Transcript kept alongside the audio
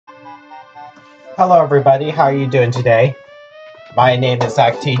Hello everybody, how are you doing today? My name is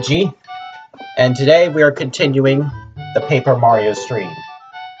ZachTG, and today we are continuing the Paper Mario stream.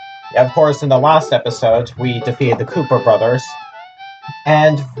 Of course, in the last episode, we defeated the Cooper brothers,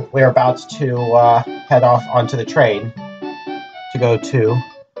 and we're about to head off onto the train to go to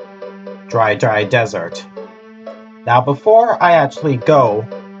Dry Desert. Now, before I actually go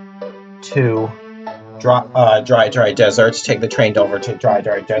to Dry Desert, take the train over to Dry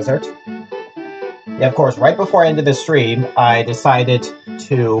Desert, yeah, of course, right before I ended the stream, I decided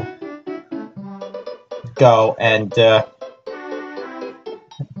to go and, right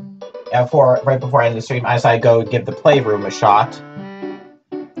before I ended the stream, I decided to go give the playroom a shot.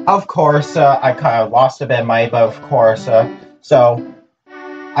 Of course, I kind of lost a bit of money, but of course, so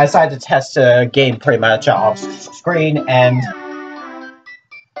I decided to test the game pretty much off screen, and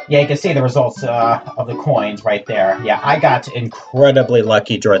yeah, you can see the results of the coins right there. Yeah, I got incredibly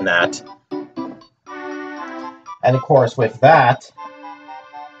lucky during that. And of course, with that,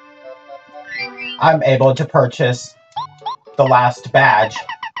 I'm able to purchase the last badge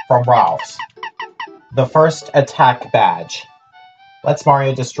from Ralph's. The first attack badge. Lets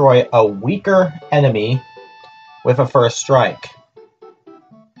Mario destroy a weaker enemy with a first strike.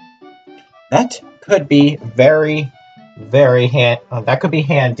 That could be very handy,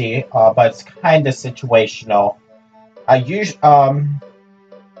 but it's kind of situational.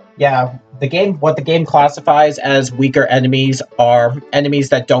 Yeah, what the game classifies as weaker enemies are enemies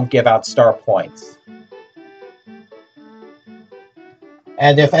that don't give out star points.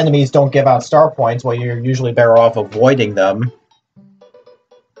 And if enemies don't give out star points, well, you're usually better off avoiding them.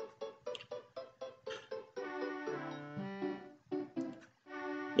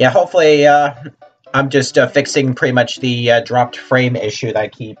 Yeah, hopefully, I'm just fixing pretty much the dropped frame issue that I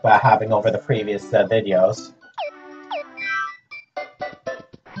keep having over the previous videos.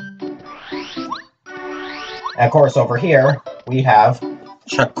 And of course, over here, we have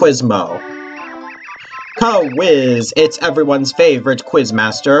Chuckquizmo. Whiz! It's everyone's favorite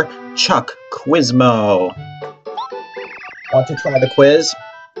quizmaster, Chuckquizmo. Want to try the quiz?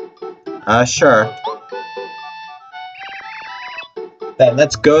 Sure. Then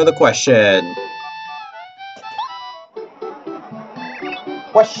let's go to the question.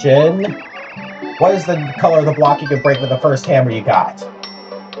 Question. What is the color of the block you can break with the first hammer you got?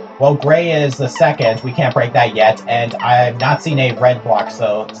 Well, gray is the second. We can't break that yet, and I've not seen a red block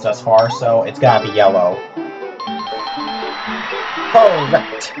thus far, so it's gotta be yellow.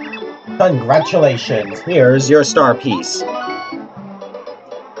 Correct! Congratulations! Here's your star piece.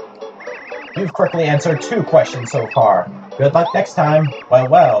 You've correctly answered 2 questions so far. Good luck next time.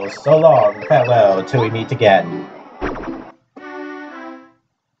 Well, so long, farewell, till we meet again.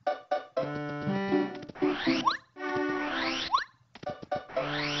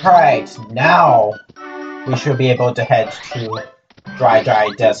 Alright, now we should be able to head to Dry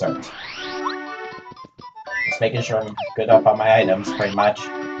Desert. Just making sure I'm good up on my items, pretty much.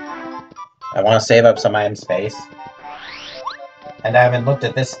 I want to save up some item space. And I haven't looked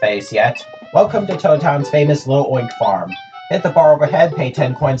at this space yet. Welcome to Toad Town's famous Little Oink Farm. Hit the bar overhead, pay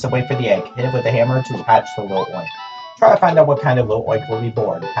 10 coins to wait for the egg. Hit it with a hammer to hatch the Little Oink. Try to find out what kind of Little Oink will be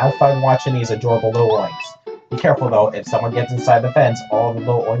born. Have fun watching these adorable Little Oinks. Be careful though, if someone gets inside the fence, all the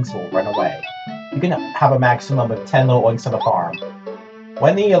Little Oinks will run away. You can have a maximum of 10 Little Oinks on the farm.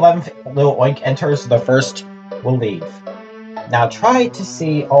 When the 11th Little Oink enters, the first will leave. Now try to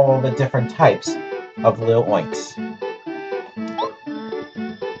see all the different types of Little Oinks.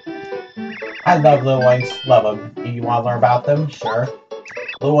 I love Little Oinks, love them. Do you want to learn about them? Sure.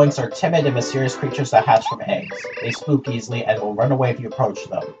 Little Oinks are timid and mysterious creatures that hatch from eggs. They spook easily and will run away if you approach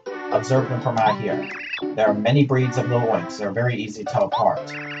them. Observe them from out here. There are many breeds of Little Oinks. They're very easy to tell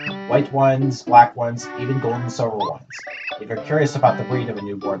apart. White ones, black ones, even gold and silver ones. If you're curious about the breed of a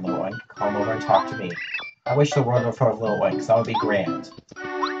newborn Little Oink, come over and talk to me. I wish the world were full of Little Oinks. That would be grand.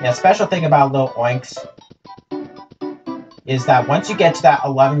 Yeah, special thing about Little Oinks is that once you get to that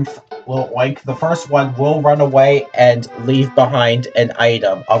 11th Little Oink, the first one will run away and leave behind an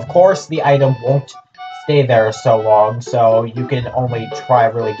item. Of course, the item won't stay there so long, so you can only try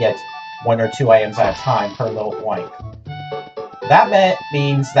really get 1 or 2 items at a time per Little Oink. That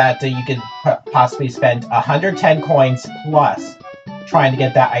means that you could possibly spend 110 coins plus trying to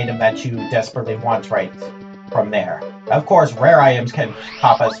get that item that you desperately want right from there. Of course, rare items can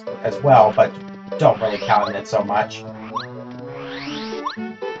pop us as well, but don't really count on it so much.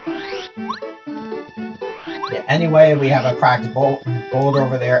 Yeah, anyway, we have a cracked boulder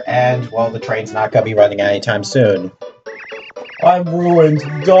over there, and, well, the train's not going to be running anytime soon. I'm ruined.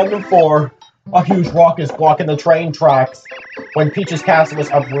 Done for. A huge rock is blocking the train tracks. When Peach's castle was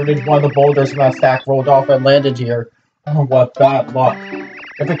uprooted, one of the boulders from that stack rolled off and landed here. Oh, what bad luck.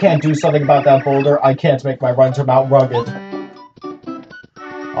 If I can't do something about that boulder, I can't make my run to Mount Rugged.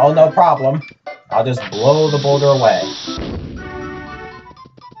 Oh, no problem. I'll just blow the boulder away.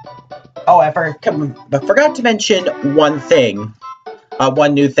 Oh, I forgot to mention one thing.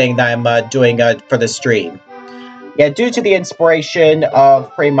 One new thing that I'm doing for the stream. Yeah, due to the inspiration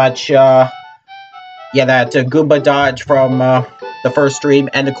of pretty much, that Goomba dodge from the first stream,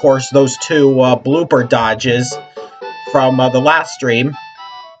 and of course those two blooper dodges from the last stream,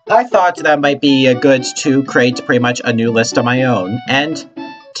 I thought that might be good to create pretty much a new list of my own. And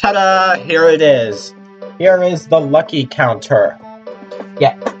ta-da! Here it is. Here is the lucky counter.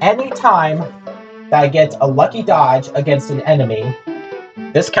 Yeah, anytime that I get a lucky dodge against an enemy,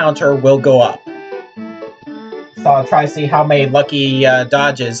 this counter will go up. So I'll try to see how many lucky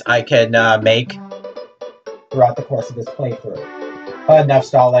dodges I can make throughout the course of this playthrough. Enough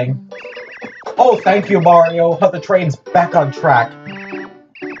stalling. Oh, thank you, Mario. The train's back on track.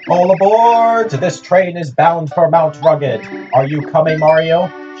 All aboard! This train is bound for Mount Rugged. Are you coming, Mario?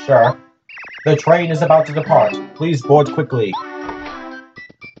 Sure. The train is about to depart. Please board quickly.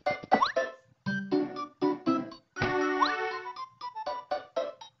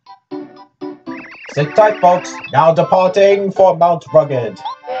 Sit tight, folks. Now departing for Mount Rugged.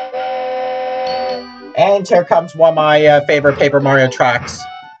 And here comes one of my favorite Paper Mario tracks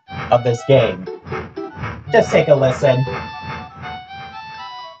of this game. Just take a listen.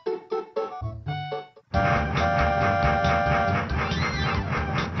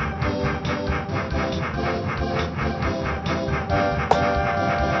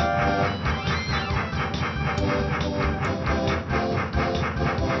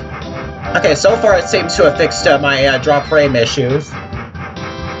 Okay, so far it seems to have fixed my drop frame issues.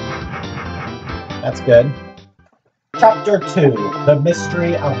 That's good. Chapter 2, The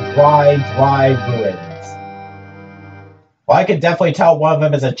Mystery of Dry Ruins. Well, I could definitely tell one of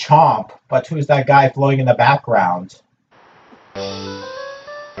them is a chomp, but who's that guy floating in the background?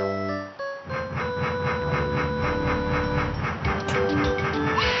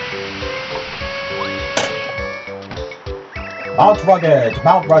 Mount Rugged!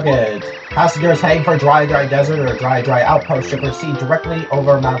 Mount Rugged! Passengers heading for Dry Desert or Dry Outpost should proceed directly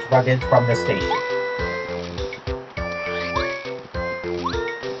over Mount Rugged from the station.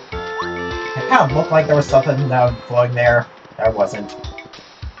 It kind of looked like there was something flowing there. There wasn't.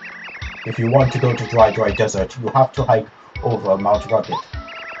 If you want to go to Dry Desert, you have to hike over Mount Rugged.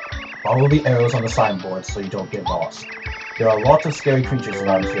 Follow the arrows on the signboard so you don't get lost. There are a lot of scary creatures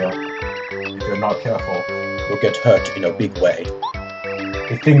around here. If you're not careful, you'll get hurt in a big way.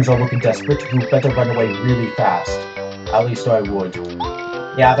 If things are looking desperate, you better run away really fast. At least I would.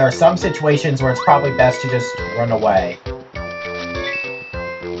 Yeah, there are some situations where it's probably best to just run away.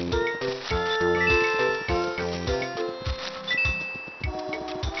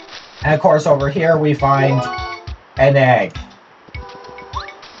 And of course, over here we find an egg.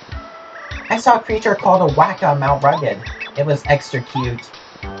 I saw a creature called a whack on Mount Rugged. It was extra cute.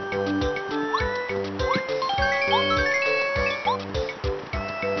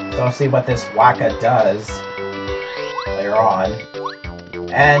 So I'll see what this Waka does later on.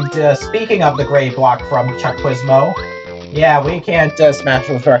 And speaking of the gray block from Chuckquizmo, yeah, we can't smash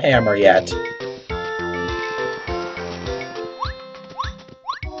with our hammer yet.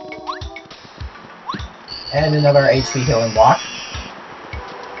 And another HP healing block.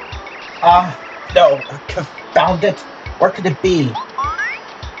 No, confound it. Where could it be?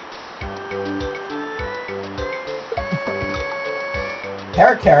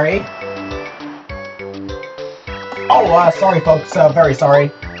 Carry. Oh, sorry folks, very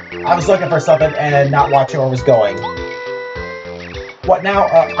sorry. I was looking for something and not watching where I was going. What now?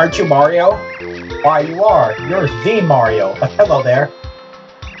 Aren't you Mario? Why, you are. You're the Mario. Hello there.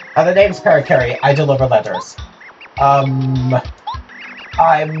 The name's Carry. I deliver letters. I'm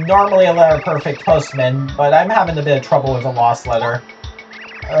normally a letter-perfect postman, but I'm having a bit of trouble with a lost letter.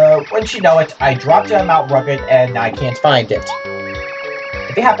 Wouldn't you know it, I dropped it on Mount Rugged and I can't find it.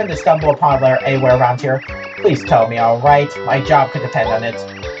 If you happen to stumble upon a letter anywhere around here, please tell me, alright? My job could depend on it.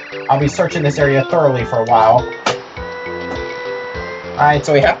 I'll be searching this area thoroughly for a while. Alright,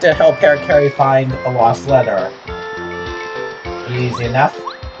 so we have to help Carry find a lost letter. Easy enough.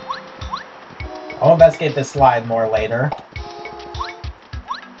 I'll investigate this slide more later.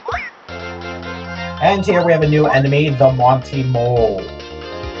 And here we have a new enemy, the Monty Mole.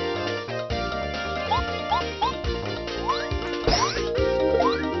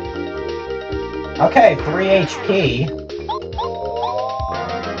 Okay, 3 HP.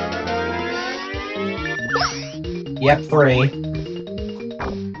 Yep, 3.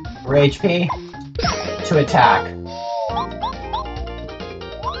 3 HP to attack.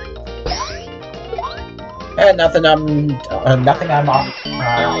 And nothing I'm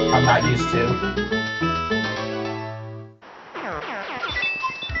not used to.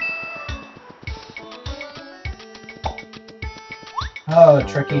 Oh,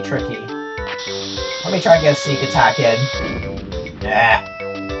 tricky. Let me try and get a sneak attack in. Nah.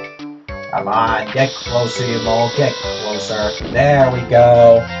 Come on, get closer, you mole. Get closer. There we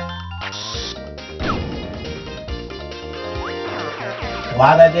go.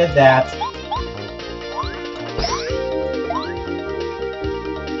 Glad I did that.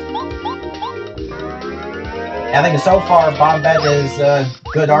 I think so far, Bombette is a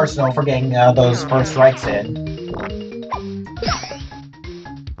good arsenal for getting those first strikes in.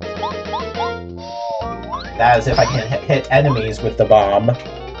 That is if I can hit enemies with the bomb.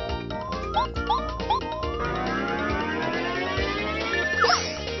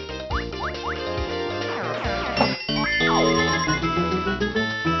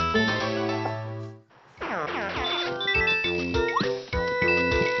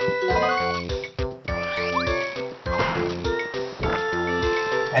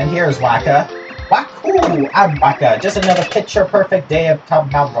 And here's Waka. Wahoo! I'm Waka. Just another picture-perfect day of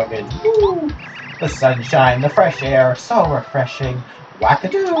Mount Rugged. Woo! The sunshine, the fresh air, so refreshing.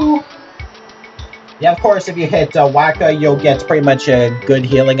 Wackadoo! Yeah, of course, if you hit Waka, you'll get pretty much a good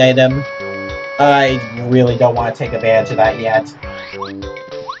healing item. I really don't want to take advantage of that yet.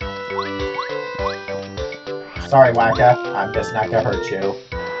 Sorry, Waka. I'm just not gonna hurt you.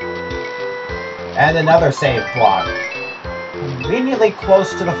 And another save block. Conveniently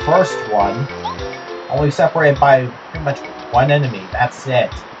close to the first one. Only separated by pretty much one enemy. That's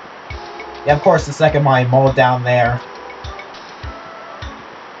it. Yeah, of course, the second mole down there.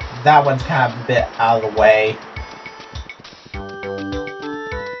 That one's kind of a bit out of the way.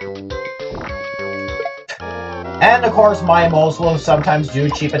 And of course, my moles will sometimes do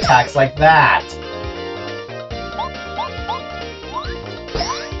cheap attacks like that.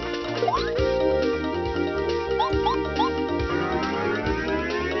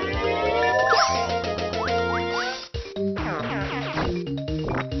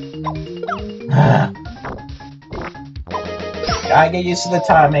 Gotta get used to the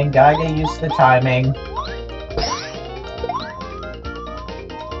timing,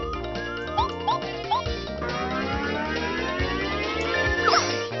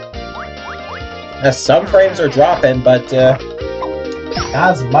 Some frames are dropping, but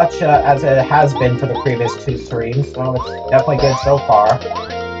not as much as it has been for the previous 2 streams, so it's definitely good so far.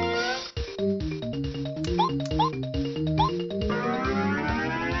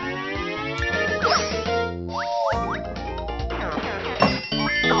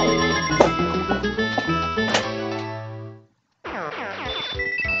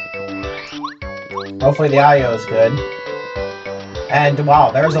 Hopefully the audio is good. And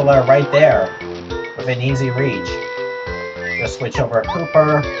wow, there's a letter right there. Within easy reach. Just switch over to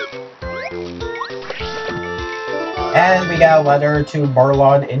Cooper. And we got a letter to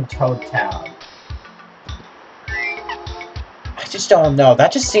Merlon in Toad Town. I just don't know.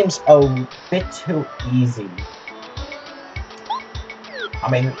 That just seems a bit too easy. I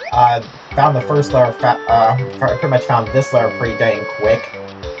mean, found the first letter, pretty much found this letter pretty dang quick.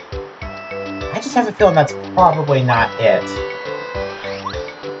 I just have a feeling that's probably not it.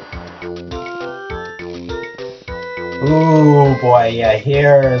 Ooh, boy, yeah,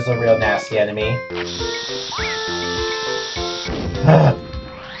 here's a real nasty enemy.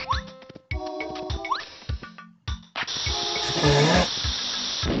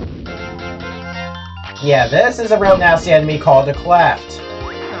 Yeah, this is a real nasty enemy called a Cleft.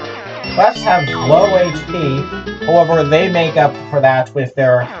 Clefts have low HP, however, they make up for that with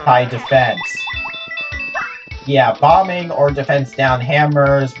their high defense. Yeah, bombing or defense down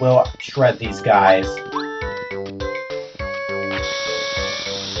hammers will shred these guys.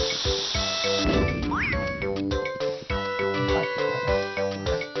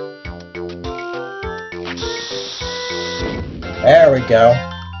 There we go.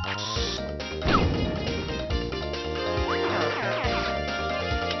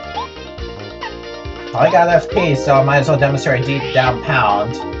 I got FP, so I might as well demonstrate deep down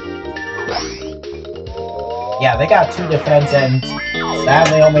pound. Yeah, they got 2 defense and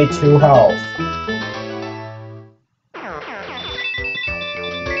sadly only 2 health.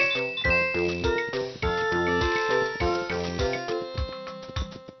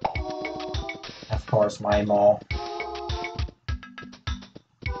 Of course, my mole.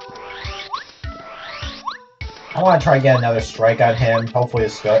 I want to try and get another strike on him. Hopefully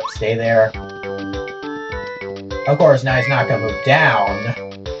he'll stay there. Of course, now he's not going to move down.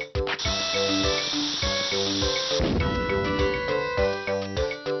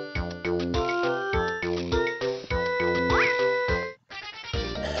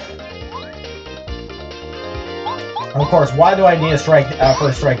 Of course, why do I need to strike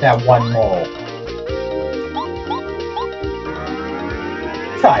first strike that one mole?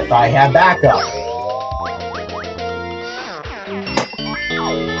 I thought I had backup.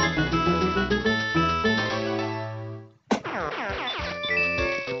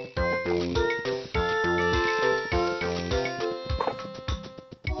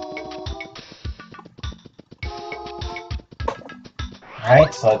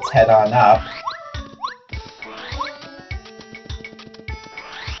 Alright, so let's head on up.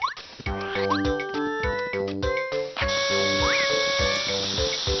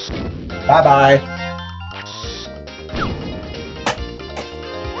 Bye-bye.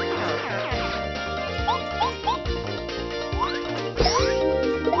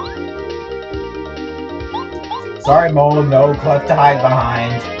 Sorry, Mole, no cleft to hide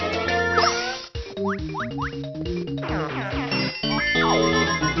behind.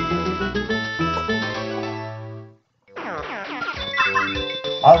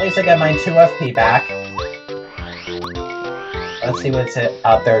 Well, at least I got my 2 FP back. Let's see what's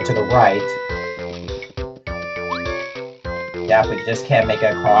out there to the right. Yeah, we just can't make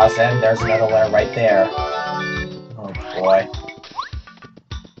it across, and there's another layer right there. Oh boy.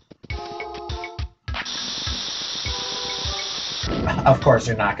 Of course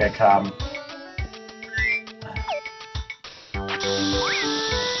you're not gonna come.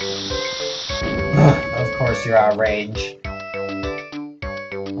 Of course you're out of range.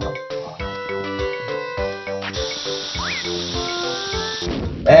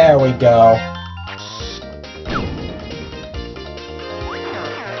 There we go.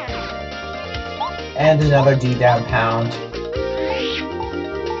 And another D down pound.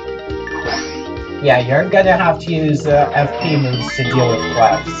 Yeah, you're gonna have to use FP moves to deal with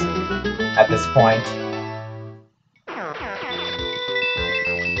clefts at this point.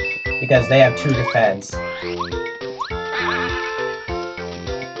 Because they have 2 defense.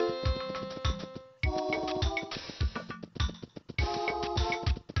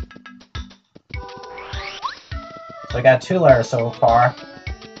 So I got 2 layers so far.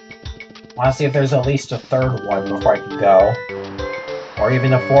 Want to see if there's at least a 3rd one before I can go. Or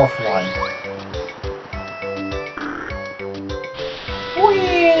even a 4th one.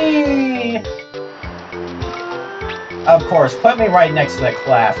 Whee! Of course, put me right next to the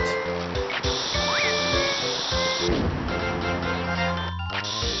cleft.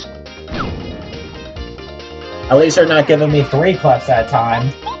 At least they're not giving me 3 clefts at a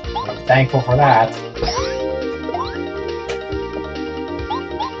time. I'm thankful for that.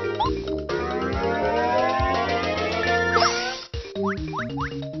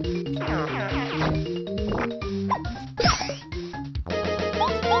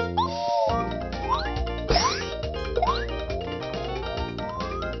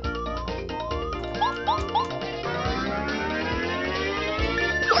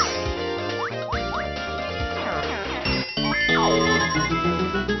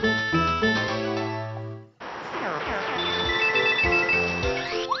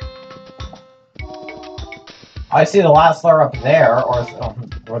 I see the last letter up there, or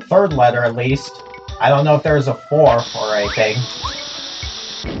 3rd letter at least. I don't know if there's a 4th or anything.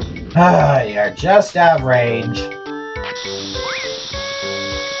 You're just out of range.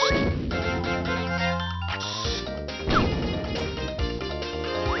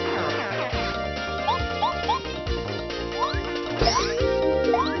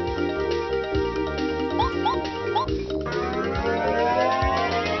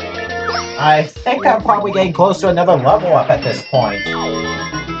 I think I'm probably getting close to another level up at this point.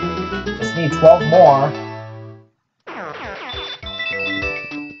 Just need 12 more.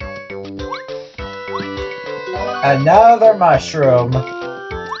 Another mushroom.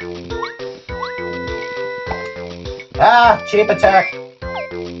 Ah, cheap attack.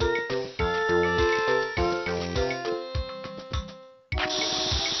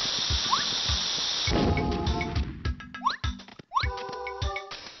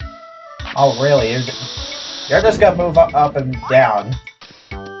 Oh, really? You're just gonna move up and down.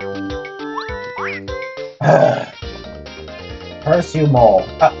 Curse you, Mole.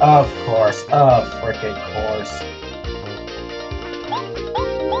 Of course. Of frickin' course.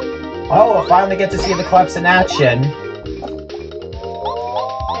 Oh, we'll finally get to see the clefts in action.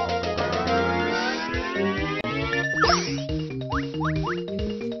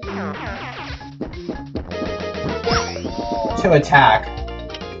 To attack.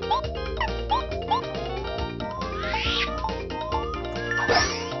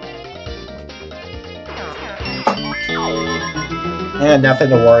 Yeah, nothing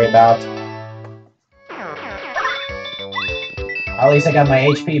to worry about. At least I got my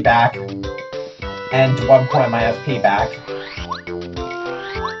HP back. And 1 point of my FP back.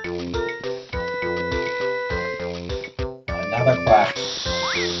 Another cleft.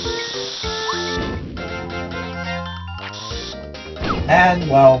 And,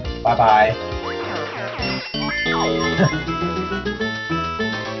 well, bye-bye.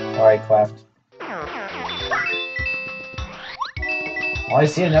 Sorry, cleft. Well, I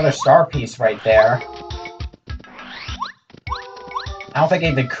see another star piece right there. I don't think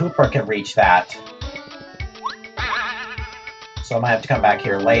even Cooper can reach that. So I might have to come back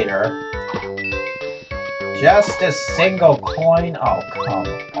here later. Just a single coin? Oh, come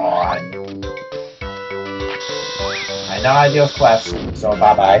on. I know I deal with clefts, so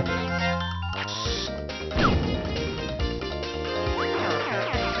bye-bye.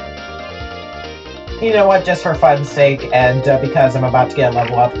 You know what, just for fun's sake, and because I'm about to get a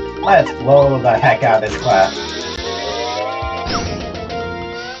level up, let's blow the heck out of this cleft.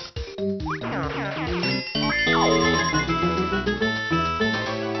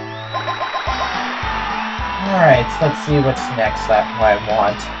 Alright, so let's see what's next that I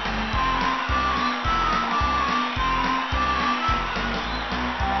want.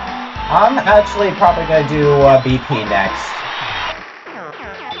 I'm actually probably going to do BP next.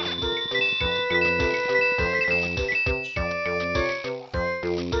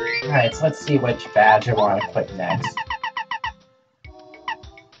 Alright, so let's see which badge I want to equip next.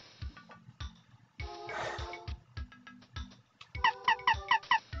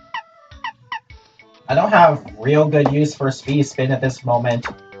 I don't have real good use for Speed Spin at this moment.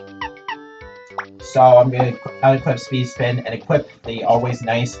 So I'm going to equip Speed Spin and equip the always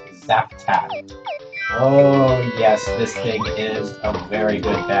nice Zap Tap. Oh yes, this thing is a very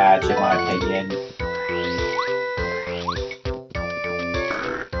good badge in my opinion.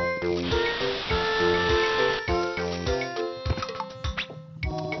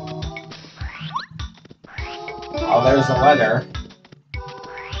 Oh, there's a letter.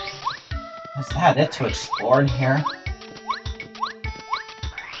 Is that it to explore in here?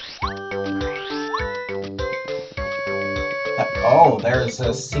 Oh, there's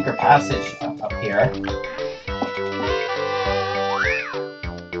a secret passage up here.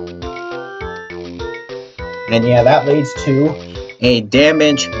 And yeah, that leads to a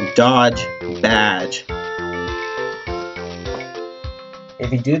damage dodge badge.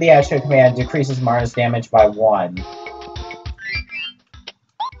 If you do the action command, it decreases Mara's damage by 1.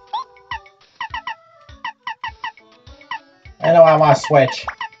 I know I want to switch.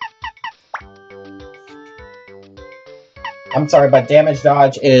 I'm sorry, but damage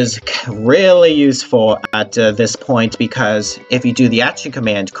dodge is really useful at this point because if you do the action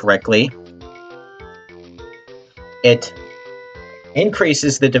command correctly, it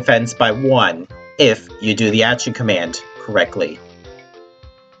increases the defense by 1 if you do the action command correctly.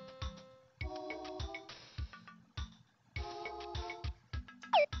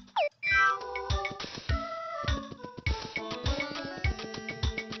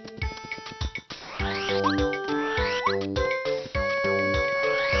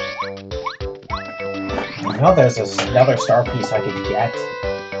 I know there's another star piece I could get.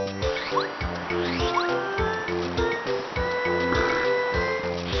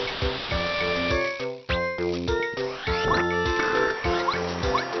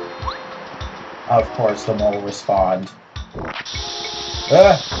 Of course, the mole will respond.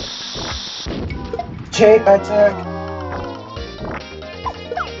 Chain attack!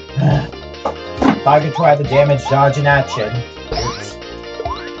 If I could try the damage dodge in action. Oops.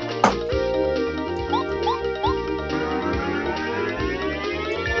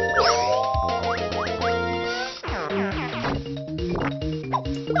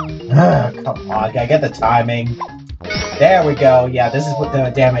 Come on, I get the timing. There we go. Yeah, this is what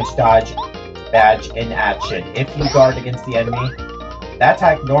the damage dodge badge in action. If you guard against the enemy, that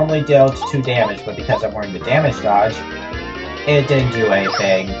attack normally deals 2 damage, but because I'm wearing the damage dodge, it didn't do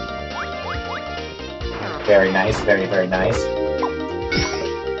anything. Very nice, very, very nice.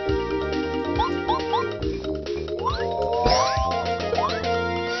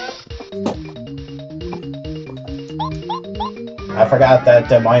 I forgot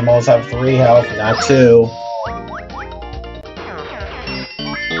that my moles have 3 health, not 2.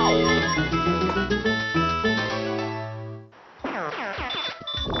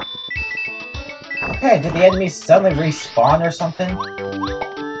 Okay, did the enemy suddenly respawn or something?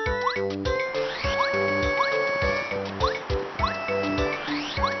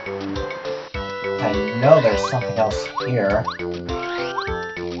 I know there's something else here.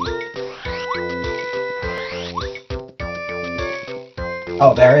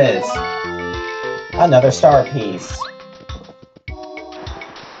 Oh, there is. Another star piece.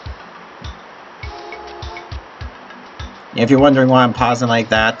 If you're wondering why I'm pausing like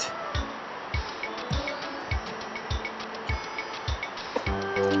that,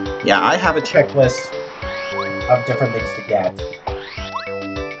 yeah, I have a checklist of different things to get.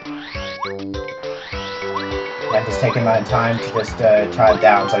 I'm just taking my time to just try it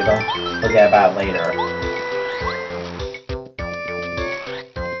down so I don't forget about it later.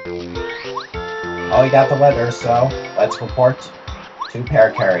 Oh, we got the letters, so let's report to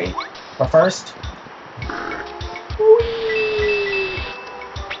Parakarry. But first...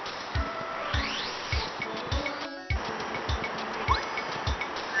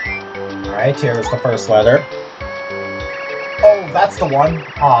 Alright, here's the first letter. Oh, that's the one.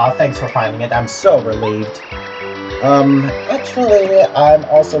 Aw, thanks for finding it. I'm so relieved. Actually, I'm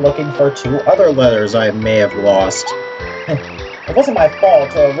also looking for 2 other letters I may have lost. It wasn't my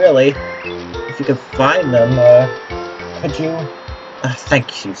fault, really. If you could find them, could you?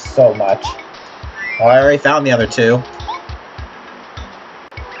 Thank you so much. Well, I already found the other 2.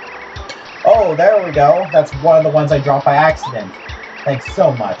 Oh, there we go. That's one of the ones I dropped by accident. Thanks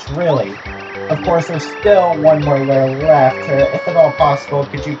so much, really. Of course, there's still one more letter left. If at all possible,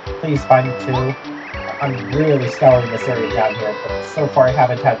 could you please find it too? I'm really scouring this area down here, but so far I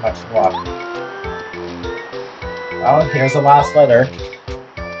haven't had much luck. Oh, here's the last letter.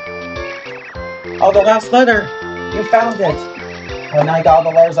 Oh, the last letter! You found it! And I got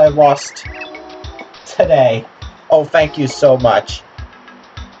all the letters I lost today. Oh, thank you so much.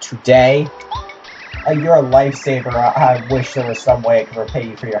 Today? You're a lifesaver. I wish there was some way I could repay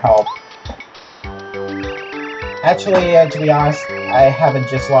you for your help. Actually, to be honest, I haven't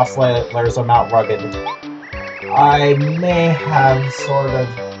just lost letters on Mount Rugged. I may have sort of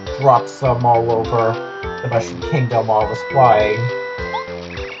dropped some all over the Mushroom Kingdom while I was flying.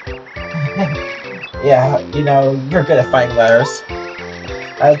 Yeah, you know, you're good at finding letters.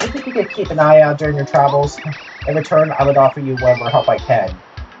 Do you think you could keep an eye out during your travels? In return, I would offer you whatever help I can.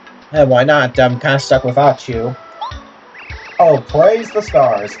 Yeah, why not? I'm kind of stuck without you. Oh, praise the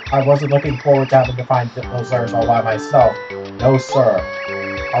stars. I wasn't looking forward to having to find those letters all by myself. No, sir.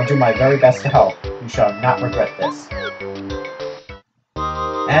 I'll do my very best to help. You shall not regret this.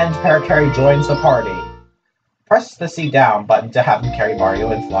 And Parakarry joins the party. Press the C down button to have him carry Mario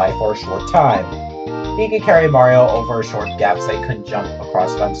and fly for a short time. He can carry Mario over short gaps that he couldn't jump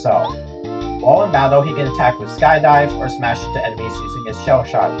across by himself. While in battle, he can attack with Skydive or smash into enemies using his Shell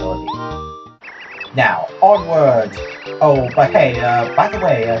Shot ability. Now, onward! Oh, but hey, by the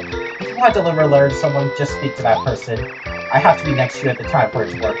way, if you want to deliver a letter to someone, just speak to that person. I have to be next to you at the time for it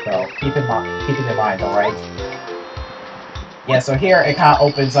to work, though. Keep it in mind, alright? Yeah, so here it kind of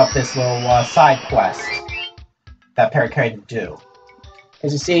opens up this little side quest that Parakarry can do.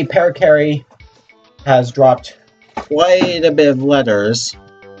 As you see, Parakarry has dropped quite a bit of letters.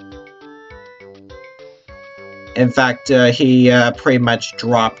 In fact, he pretty much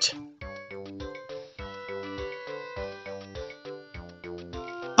dropped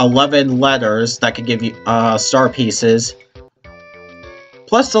 11 letters that could give you star pieces,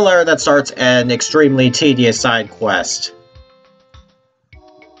 plus the letter that starts an extremely tedious side quest.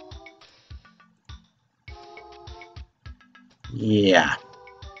 Yeah.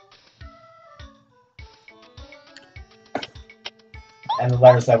 And the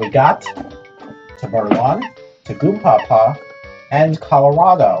letters that we got: to Berlon, to Goompapa, and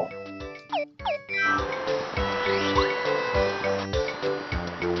Colorado.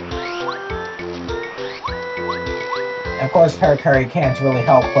 Of course, Parakarry can't really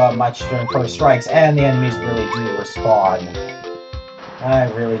help much during first strikes, and the enemies really do respawn.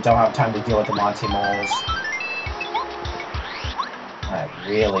 I really don't have time to deal with the Monty Moles. I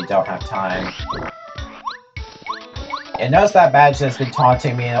really don't have time. And notice that badge that's been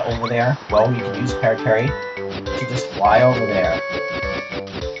taunting me over there? Well, you can use Parakarry to just fly over there.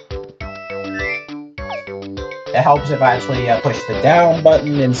 It helps if I actually push the down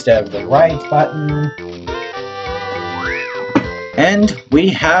button instead of the right button. And we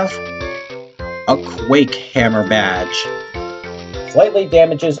have a Quake Hammer badge. Slightly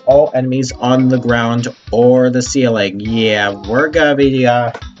damages all enemies on the ground or the ceiling. Yeah, we're gonna be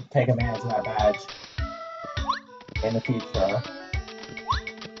take advantage of that badge in the future.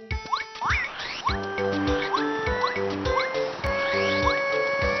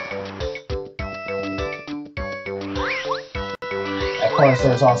 Of course,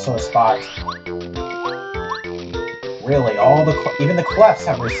 there's also a spot. Really, even the clefts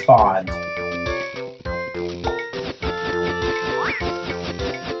have respawned.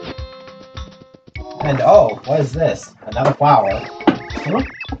 And oh, what is this? Another flower. Huh?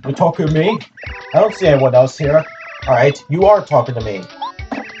 You talking to me? I don't see anyone else here. Alright, you are talking to me.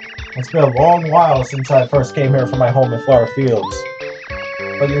 It's been a long while since I first came here from my home in Flower Fields.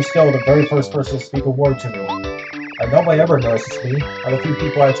 But you're still the very first person to speak a word to me. Nobody ever notices me, and the few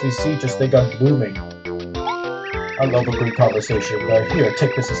people I actually see just think I'm blooming. I love a good conversation. Here,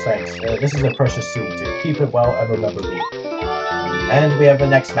 take this as thanks. This is a precious seed. Keep it well and remember me. And we have the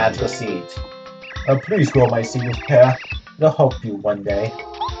next magical seed. Please grow my seed with care. They'll help you one day.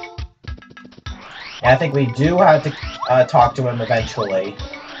 And I think we do have to talk to him eventually.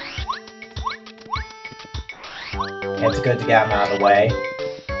 It's good to get him out of the way.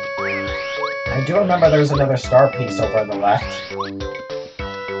 I do remember there's another star piece over on the left.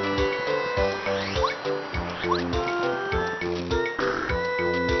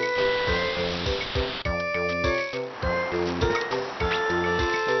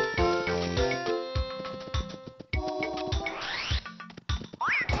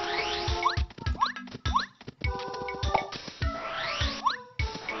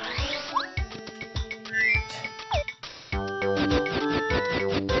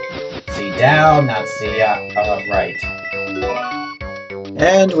 Down, not see, right.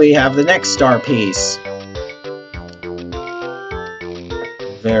 And we have the next star piece.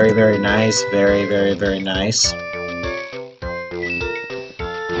 Very, very nice. Very, very, very nice.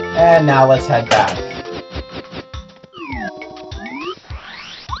 And now let's head back.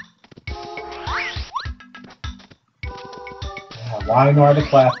 Why nor the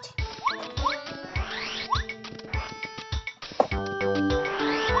cleft?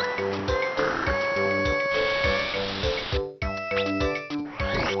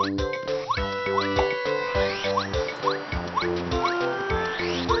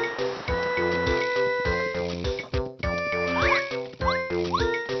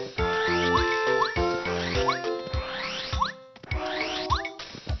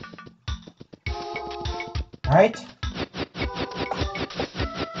 Alright.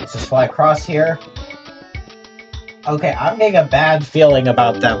 Let's just fly across here. Okay, I'm getting a bad feeling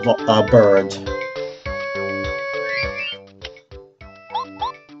about that bird.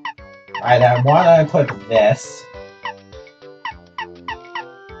 Alright, I want to equip this.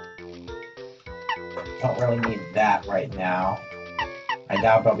 Don't really need that right now. I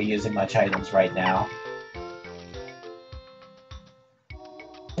doubt I'll be using much items right now.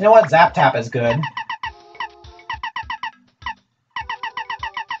 You know what? Zap Tap is good.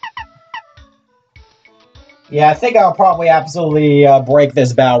 Yeah, I think I'll probably absolutely break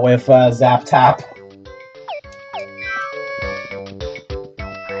this bout with Zap Tap.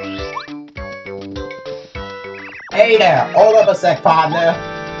 Hey there, hold up a sec, partner.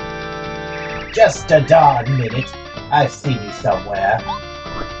 Just a darn minute. I've seen you somewhere.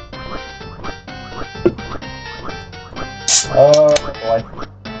 Oh boy.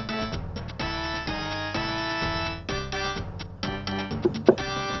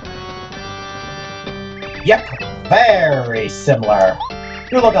 Yep, very similar.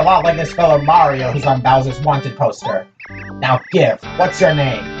 You look a lot like this fellow Mario who's on Bowser's Wanted poster. Now give, what's your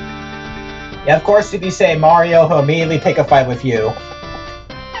name? Yeah, of course, if you say Mario, he'll immediately pick a fight with you.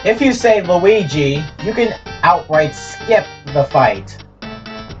 If you say Luigi, you can outright skip the fight.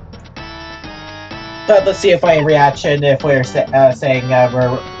 But let's see if my reaction if we're saying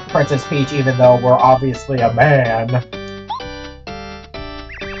we're Princess Peach even though we're obviously a man.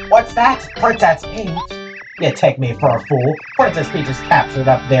 What's that? Princess Peach? You take me for a fool. Princess Peach is captured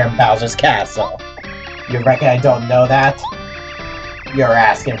up there in Bowser's castle. You reckon I don't know that? You're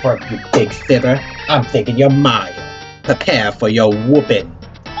asking for it, you big fibber. I'm thinking you're Mario. Prepare for your whooping.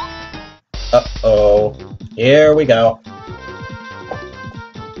 Uh-oh. Here we go.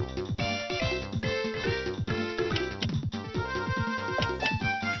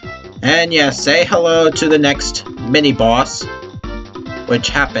 And yeah, say hello to the next mini-boss, which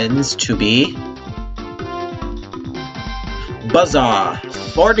happens to be Bazaar.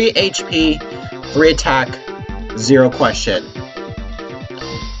 40 HP, 3 attack, 0 question.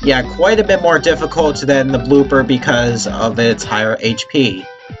 Yeah, quite a bit more difficult than the blooper because of its higher HP.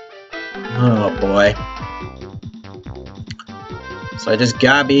 Oh boy. So I just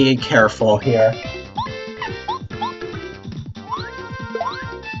gotta be careful here.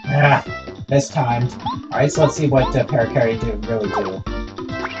 Ah, mistimed. Alright, so let's see what Parakarry really do.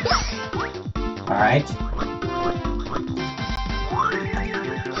 Alright.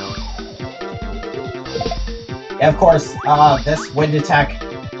 Yeah, of course, this wind attack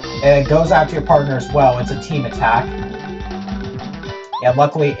goes out to your partner as well. It's a team attack. Yeah,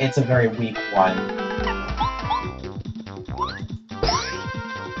 luckily it's a very weak one.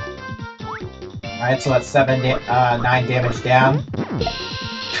 Alright, so that's 9 damage down.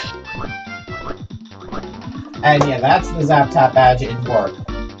 And yeah, that's the Zap Tap badge in work.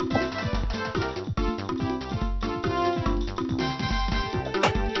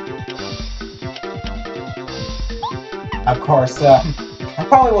 Of course, it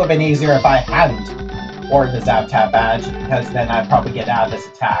probably would have been easier if I hadn't ordered the Zap Tap badge, because then I'd probably get out of this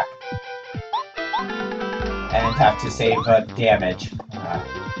attack. And have to save damage.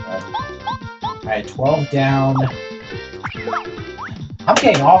 Alright, 12 down. I'm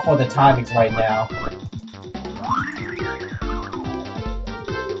getting awful at the timings right now.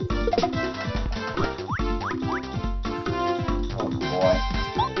 Oh boy.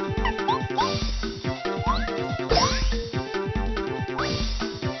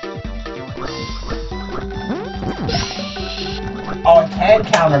 Oh, I can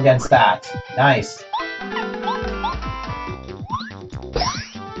counter against that. Nice.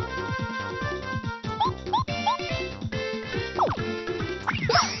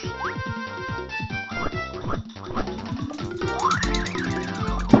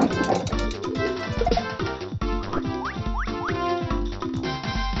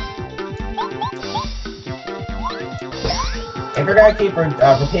 If you're gonna keep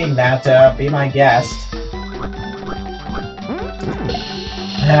repeating that, be my guest.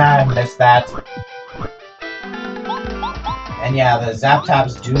 I missed that. And yeah, the Zap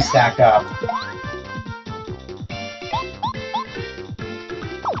Taps do stack up.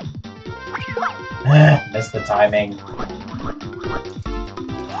 Missed the timing.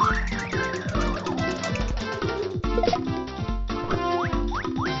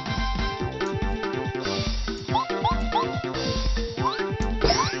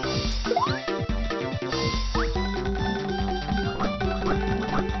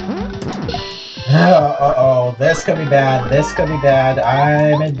 Uh-oh, this could be bad, this could be bad,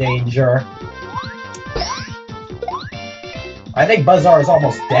 I'm in danger. I think Bazaar is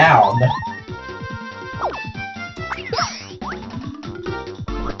almost down.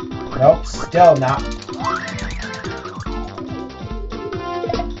 Nope, still not.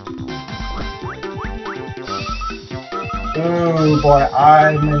 Ooh, boy,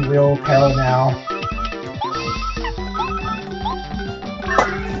 I'm in real peril now.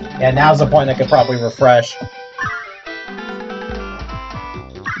 Yeah, now's the point I could probably refresh.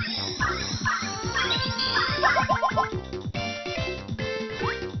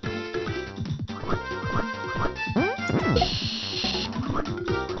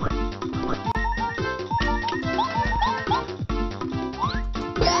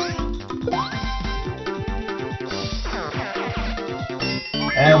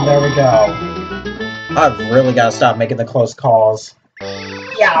 And there we go. I've really got to stop making the close calls.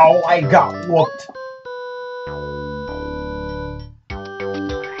 Yow, I got whooped.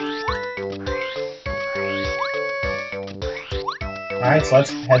 Alright, so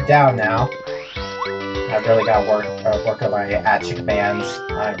let's head down now. I've really got to work on my action commands.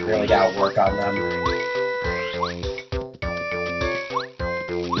 I've really got to work on them.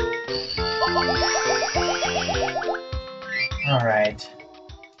 Alright.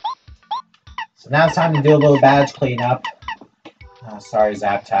 So now it's time to do a little badge cleanup. Oh, sorry,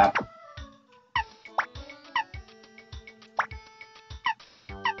 Zap Tap.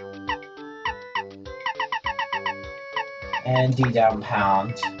 And D down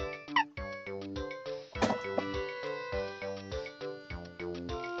pound.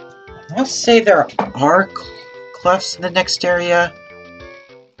 I'll say there are clefts in the next area.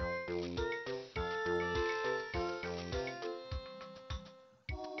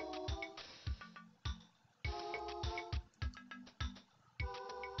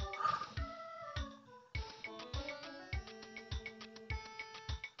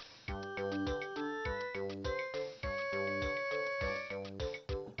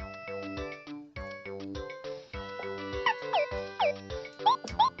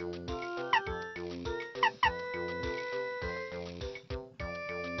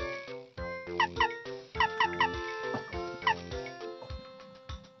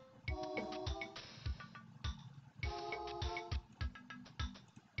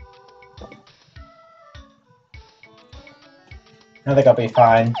 I think I'll be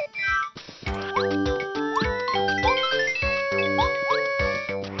fine.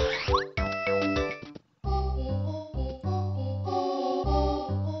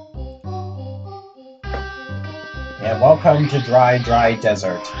 And welcome to Dry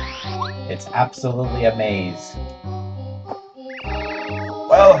Desert. It's absolutely a maze.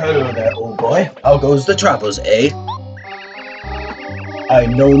 Well, hello there, old boy. How goes the travels, eh?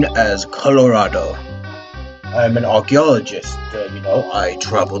 I'm known as Colorado. I'm an archaeologist, I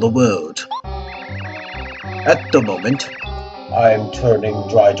travel the world. At the moment, I'm turning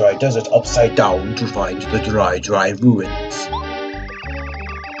Dry Desert upside down to find the Dry ruins.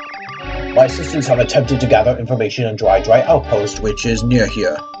 My assistants have attempted to gather information on Dry Outpost, which is near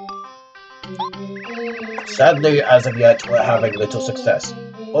here. Sadly, as of yet, we're having little success.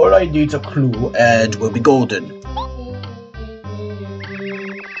 All I need's a clue, and we'll be golden.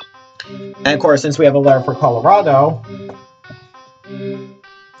 And of course, since we have a letter for Colorado...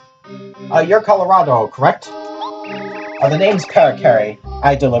 you're Colorado, correct? The name's Carry.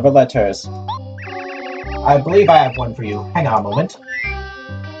 I deliver letters. I believe I have one for you. Hang on a moment.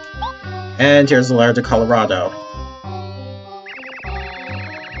 And here's the letter to Colorado.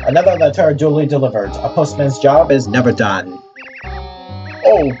 Another letter duly delivered. A postman's job is never done.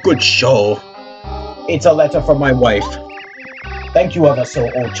 Oh, good show. It's a letter from my wife. Thank you ever so,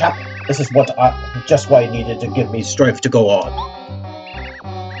 old chap. This is just what I needed to give me strength to go on.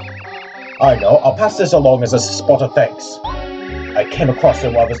 I know, I'll pass this along as a spot of thanks. I came across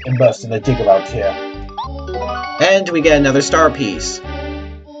it while I was immersed in the digger out here. And we get another star piece.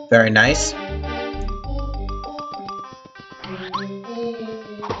 Very nice.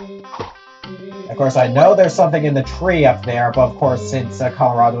 Of course, I know there's something in the tree up there, but of course, since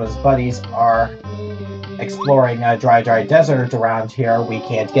Colorado's buddies are exploring a dry desert around here, we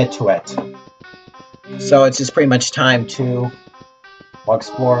can't get to it. So it's just pretty much time to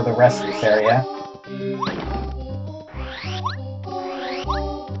explore the rest of this area.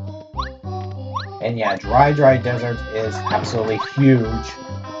 And yeah, dry desert is absolutely huge.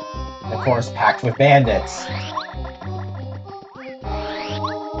 Of course, packed with bandits.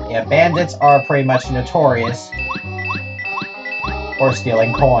 Yeah, bandits are pretty much notorious for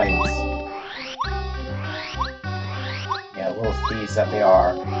stealing coins. Yeah, little thieves that they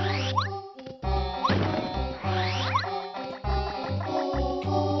are.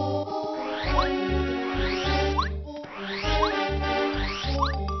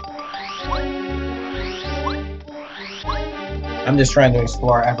 I'm just trying to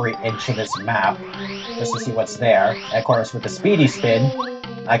explore every inch of this map, just to see what's there. And of course, with the speedy spin,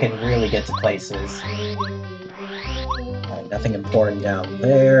 I can really get to places. Nothing important down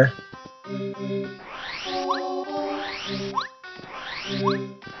there. Yeah,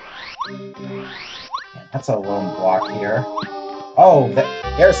 that's a lone block here. Oh,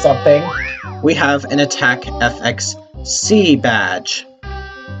 there's something! We have an Attack FXC badge.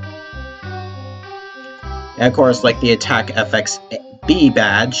 And of course, like the Attack FXB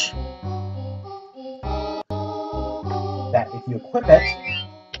badge, that if you equip it,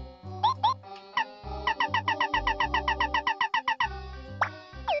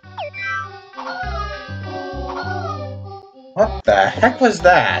 what the heck was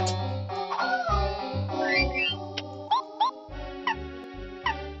that?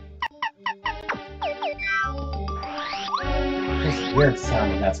 Just weird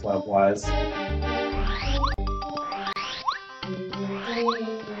sounding, that's what it was.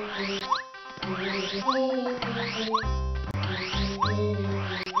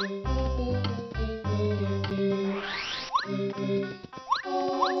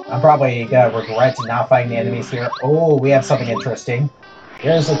 I'm probably gonna regret not finding the enemies here. Oh, we have something interesting.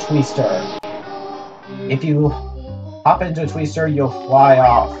 Here's a twister. If you hop into a twister, you'll fly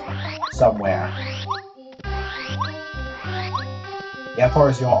off somewhere. Yeah, of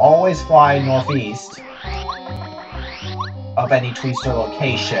course, you'll always fly northeast of any twister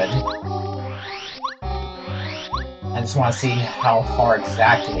location. I just want to see how far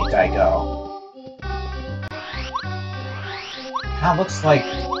exactly I go. That looks like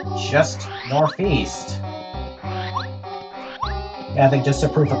just northeast. Yeah, I think just a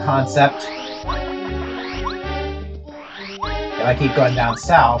proof of concept. If I keep going down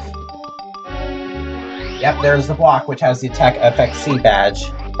south... Yep, there's the block, which has the Attack FXC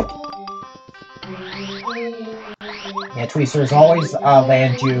badge. Yeah, twisters always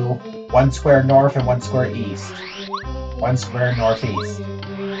land you 1 square north and 1 square east. 1 square northeast.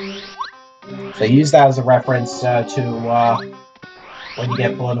 So use that as a reference to when you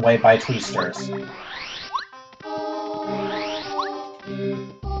get blown away by twisters.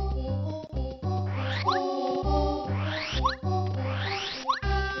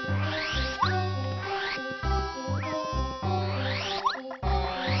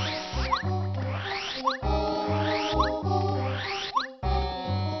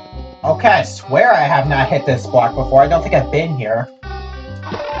 Okay, I swear I have not hit this block before. I don't think I've been here.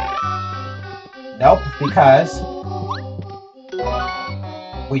 Nope, because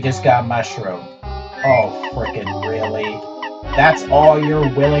we just got mushroom. Oh, frickin' really? That's all you're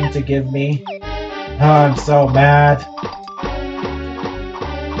willing to give me? Oh, I'm so mad.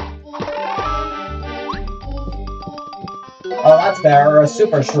 Oh, that's better. A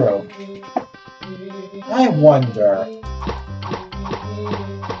super shroom. I wonder...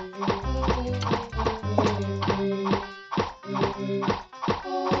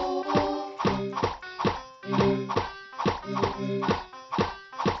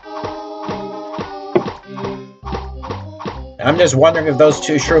 I'm just wondering if those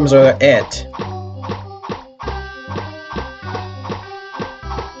 2 shrooms are it.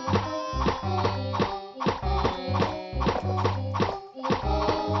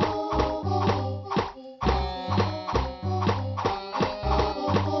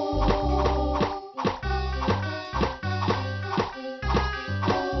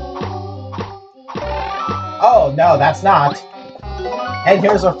 Oh, no, that's not. And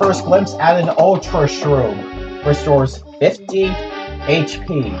here's our first glimpse at an Ultra Shroom. Restores 50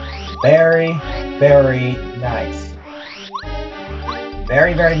 HP. Very, very nice.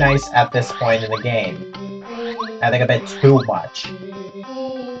 Very, very nice at this point in the game. I think a bit too much.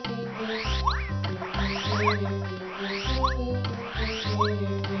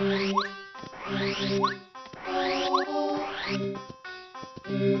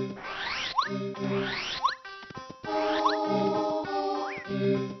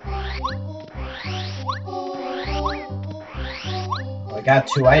 I got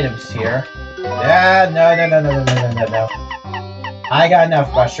 2 items here. Yeah, no. I got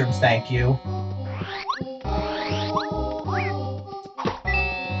enough mushrooms, thank you.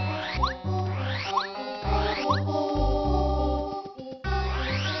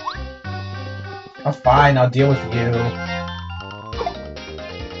 Oh, fine, I'll deal with you.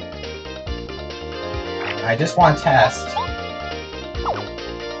 I just want to test.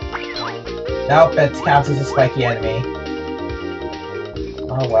 Nope, it counts as a spiky enemy.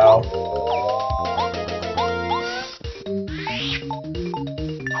 Oh well.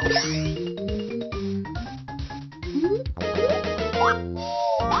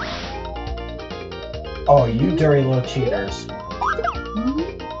 Oh, you dirty little cheaters.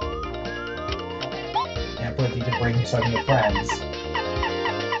 Can't believe you could bring some of your friends.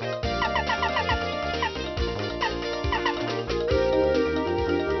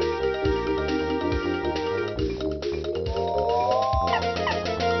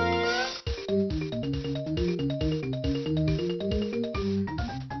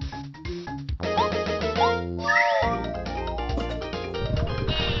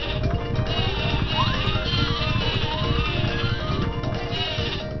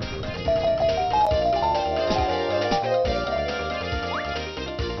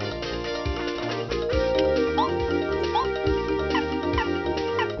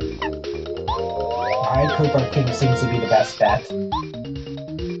 Alright, Cooper King seems to be the best bet.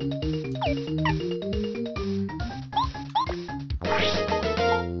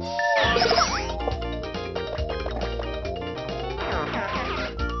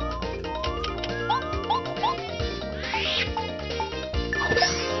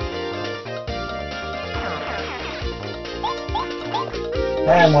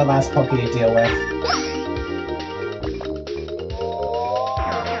 And one last Pokey to deal with.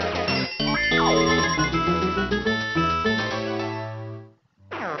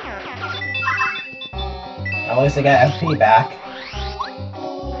 At least I got FP back.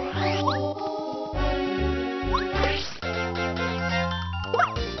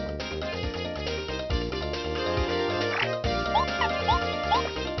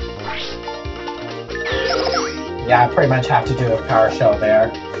 Yeah, I pretty much have to do a power show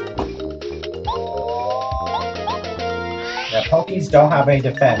there. Yeah, Pokies don't have any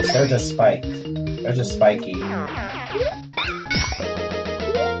defense, they're just spiked. They're just spiky.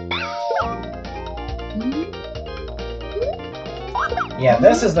 Yeah,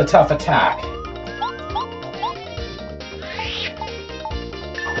 this is the tough attack.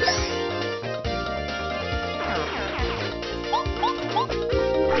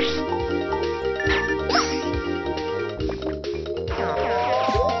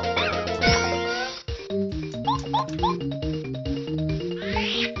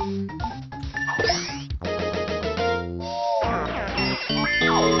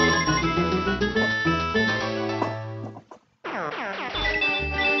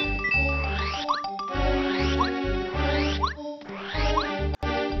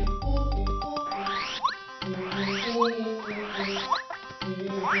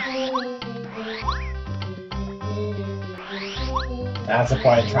 That's the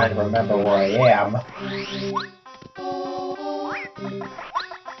point of trying to remember where I am.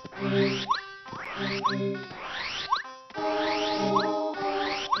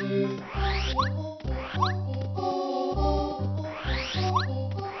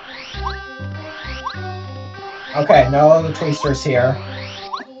 Okay, no other twisters here.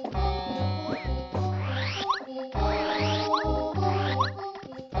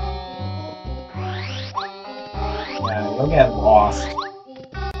 Yeah, you'll get lost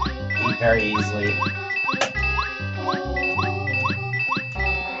very easily.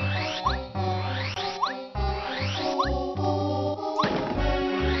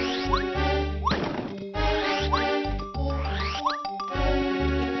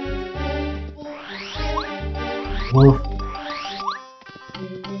 Ooh.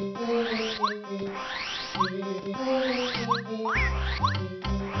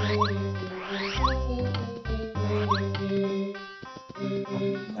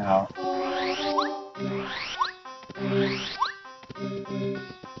 No.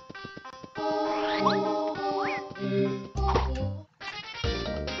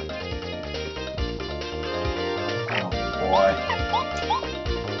 Oh boy.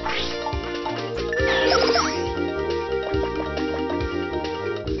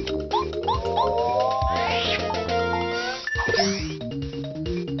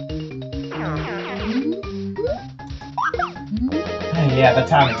 Yeah, the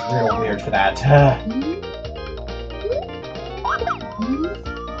timing's real weird for that.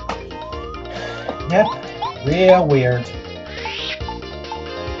 Yep, real weird.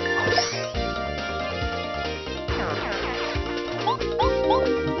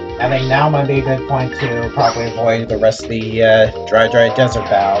 I think now might be a good point to probably avoid the rest of the dry desert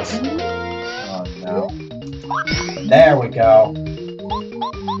bows. Oh no. There we go.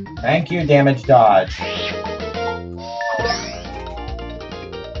 Thank you, damage dodge.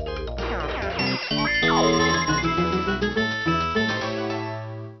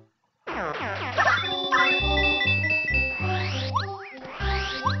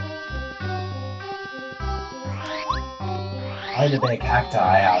 Quite a big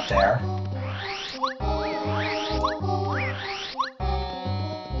cacti out there.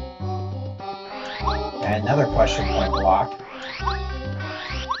 And another question point block.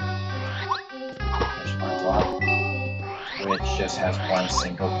 Question mark block. Which just has one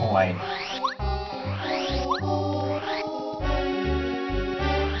single coin.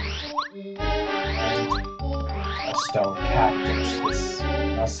 A stone cactus. This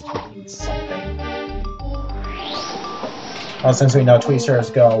must mean something. Well, since we know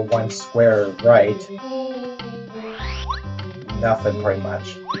tweezers go one square right, nothing pretty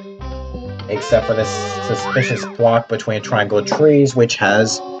much. Except for this suspicious block between triangle trees, which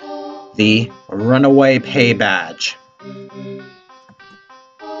has the runaway pay badge.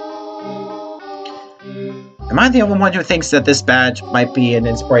 Am I the only one who thinks that this badge might be an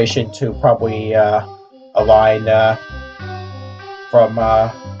inspiration to probably a line from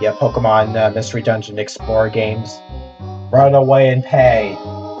Pokemon Mystery Dungeon Explorer games? Run away and pay.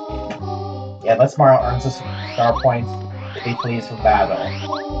 Yeah, let's Mario earns us star points if he flees from battle.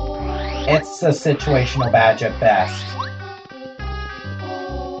 It's a situational badge at best.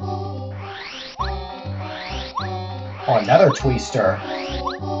 Oh, another Twister.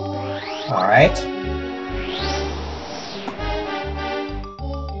 Alright.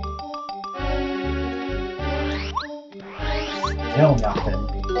 Still nothing.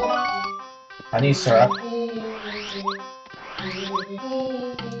 Honey syrup.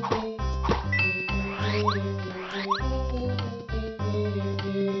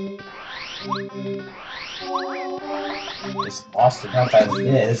 Just lost enough as it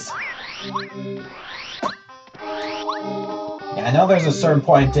is. Yeah, I know there's a certain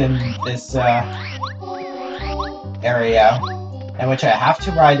point in this area in which I have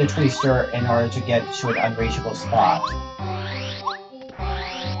to ride a Twister in order to get to an unreachable spot.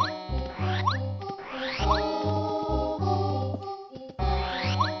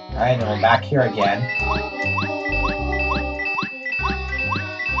 Alright, and we're back here again.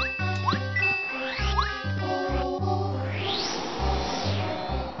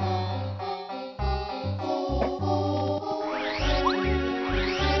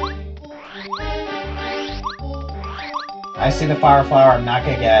 I see the fire flower I'm not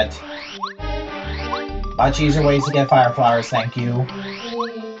gonna get. Much easier ways to get fire flowers, thank you.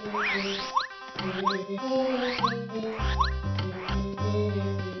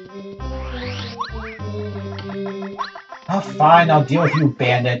 Oh, fine, I'll deal with you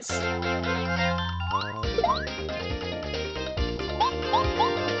bandits.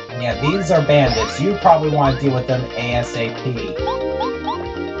 Yeah, these are bandits. You probably want to deal with them ASAP.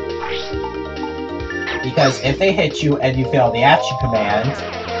 Because if they hit you and you fail the action command,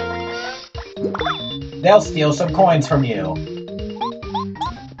 they'll steal some coins from you.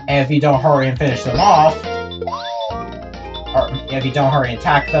 And if you don't hurry and finish them off, or if you don't hurry and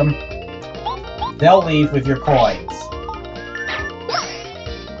attack them, they'll leave with your coins.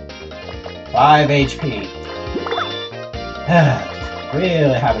 5 HP.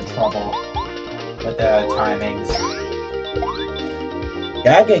 Really having trouble with the timings.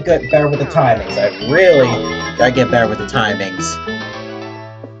 Gotta get better with the timings. I really gotta get better with the timings.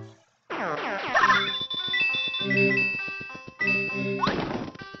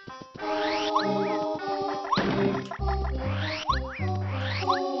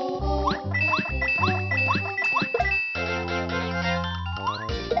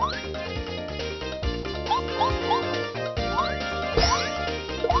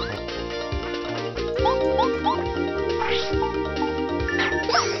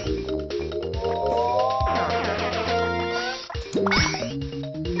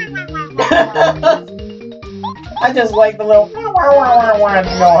 I just like the little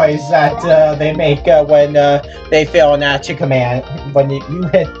noise that they make when they fail an action command. When you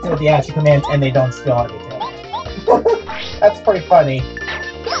hit the action commands and they don't spill anything. That's pretty funny.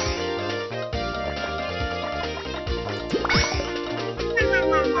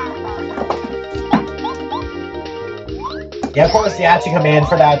 Yeah, of course, the action command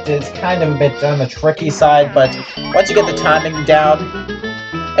for that is kind of a bit on the tricky side, but once you get the timing down,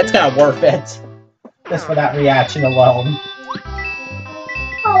 it's kind of worth it. Just for that reaction alone.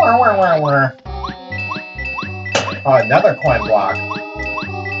 Oh, another coin block.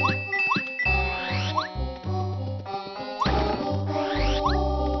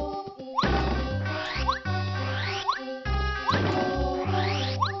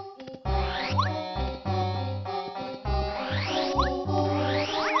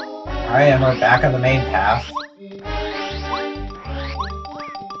 Alright, and we're back on the main path.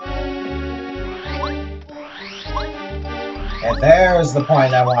 And there's the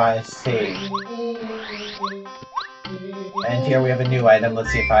point I want to see. And here we have a new item.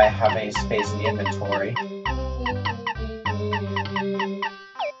 Let's see if I have any space in the inventory.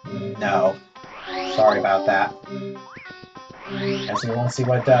 No. Sorry about that. Guess we won't see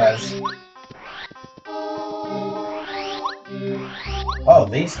what it does. Oh,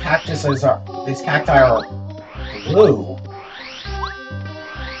 these cacti are blue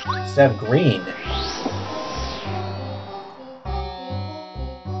instead of green.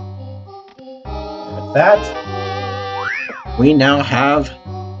 And with that, we now have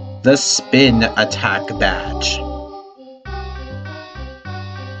the spin attack badge.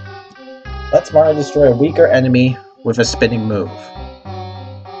 Let's mark and destroy a weaker enemy with a spinning move.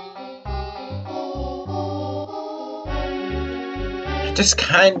 I just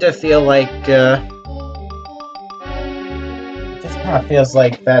kind of feel like, feels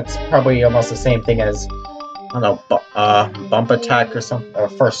like that's probably almost the same thing as, I don't know, bump attack or something, or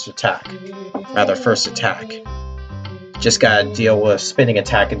first attack. Rather, first attack. Just gotta deal with spinning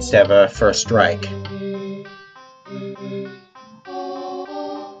attack instead of a first strike.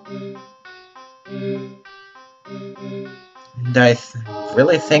 And I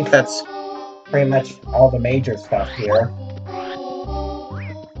really think that's pretty much all the major stuff here.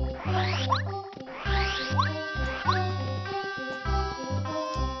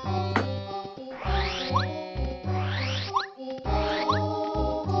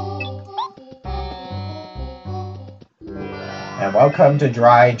 And welcome to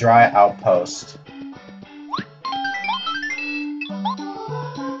Dry Outpost.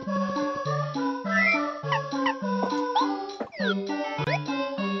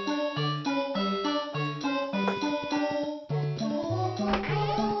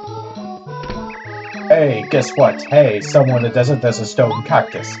 Hey, guess what? Hey, somewhere in the desert there's a stone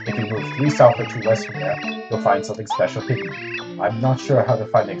cactus. If you move 3 south or 2 west from there, you'll find something special hidden. I'm not sure how to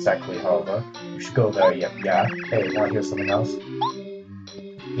find it exactly, however. You should go there, yeah. Hey, wanna hear something else?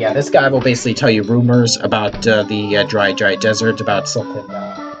 Yeah, this guy will basically tell you rumors about the dry desert, about something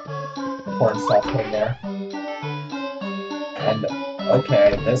important stuff in there. And,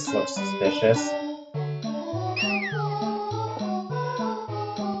 okay, this looks suspicious.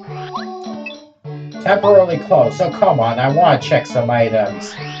 Temporarily closed, so come on, I want to check some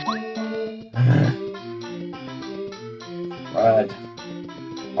items. But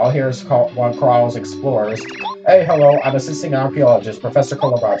all here is one Corral's explorers. Hey, hello, I'm assisting archaeologist, Professor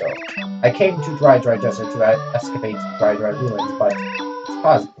Colorado. I came to Dry Desert to excavate Dry ruins, but it's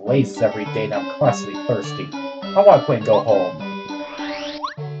caused blazes every day and I'm constantly thirsty. I want to quit and go home.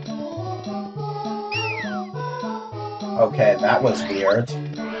 Okay, that was weird.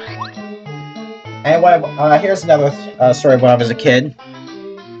 Anyway, here's another story of when I was a kid.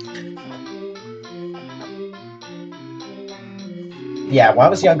 Yeah, when I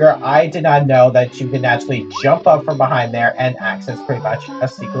was younger, I did not know that you can actually jump up from behind there and access pretty much a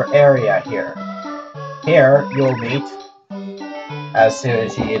secret area here. Here, you'll meet, as soon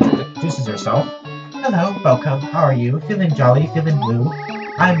as she introduces herself. Hello, welcome, how are you? Feeling jolly, feeling blue?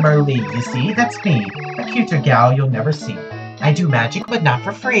 I'm Merlee, you see, that's me. A cuter gal you'll never see. I do magic, but not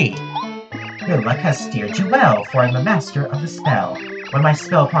for free. Your luck has steered you well, for I'm a master of the spell. When my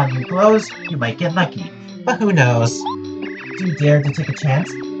spell upon you glows, you might get lucky, but who knows? Do you dare to take a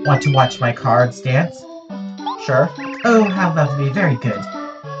chance? Want to watch my cards dance? Sure. Oh, how lovely, very good.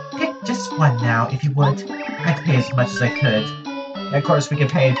 Pick just one now, if you would. I'd pay as much as I could. And of course, we can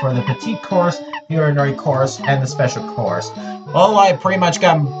pay for the petite course, the ordinary course, and the special course. Well, I pretty much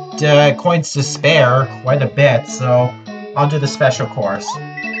got coins to spare, quite a bit, so I'll do the special course.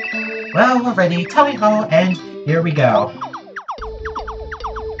 Well, we're ready. Tally-ho, and here we go.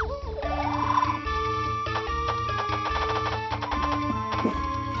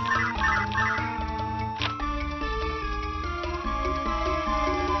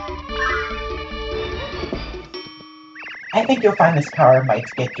 I think you'll find this power might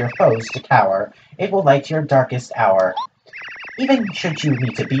get your foes to cower. It will light your darkest hour. Even should you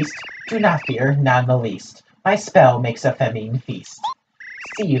meet a beast, do not fear, not in the least. My spell makes a famine feast.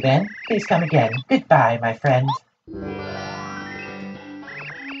 See you then. Please come again. Goodbye, my friend.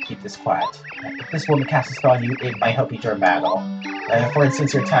 Keep this quiet. If this woman casts a spell on you, it might help you during battle. For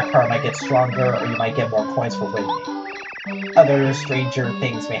instance, your attack power might get stronger, or you might get more coins for winning. Other stranger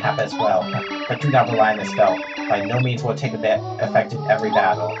things may happen as well, but do not rely on the spell. By no means will it take effect in every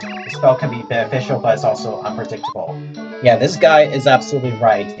battle. The spell can be beneficial, but it's also unpredictable. Yeah, this guy is absolutely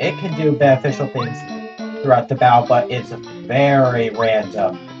right. It can do beneficial things throughout the battle, but it's very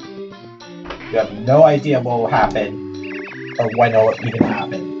random. You have no idea what will happen, or when it will even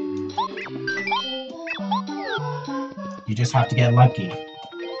happen. You just have to get lucky.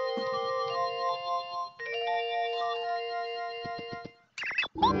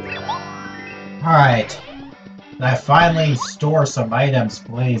 Alright. I finally store some items,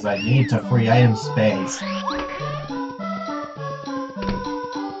 please. I need to free item space.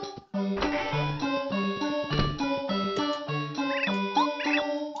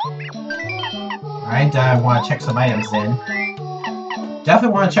 Alright, I want to check some items in. Definitely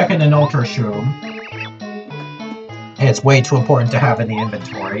want to check in an Ultra Shroom. It's way too important to have in the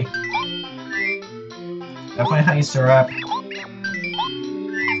inventory. Definitely honey syrup.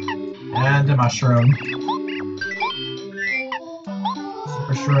 And a mushroom.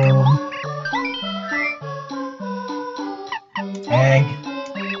 Super shroom. Egg.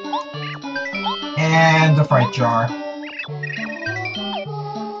 And a fright jar.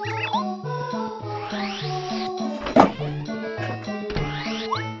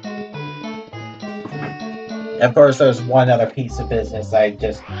 Of course, there's one other piece of business I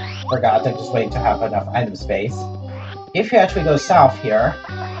just forgot. I'm just waiting to have enough item space. If you actually go south here,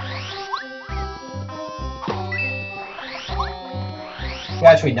 you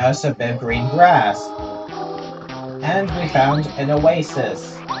actually notice a bit of green grass. And we found an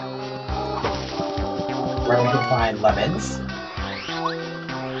oasis, where we can find lemons,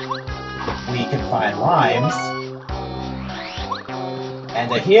 we can find limes,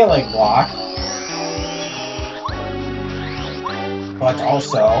 and a healing block, but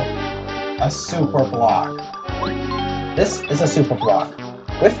also a super block. This is a super block.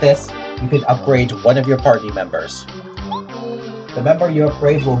 With this, you can upgrade one of your party members. The member you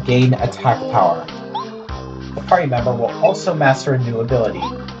upgrade will gain attack power. The party member will also master a new ability.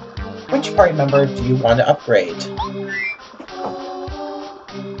 Which party member do you want to upgrade?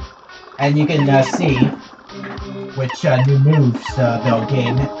 And you can see which new moves they'll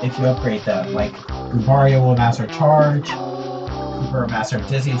gain if you upgrade them. Like, Mario will master Charge, Cooper will master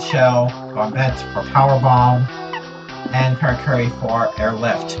Dizzy Shell, Bombette for Power Bomb, and Parakarry for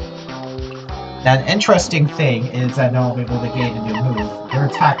Airlift. Now, an interesting thing is that not only will they gain a new move, their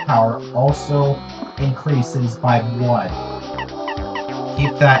attack power also increases by 1.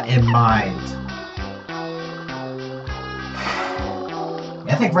 Keep that in mind.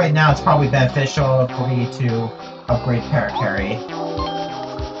 I think right now it's probably beneficial for me to upgrade Parakarry.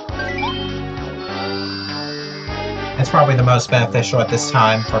 It's probably the most beneficial at this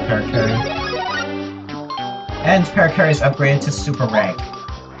time for Parakarry. And Parakarry is upgraded to Super Rank.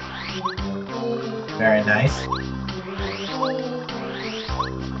 Very nice.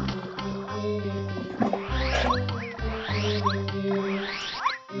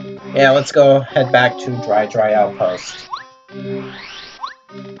 Yeah, let's go head back to Dry Outpost.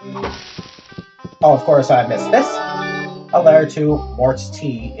 Oh, of course I missed this. A letter to Mort's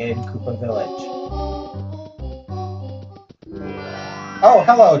Tea in Koopa Village. Oh,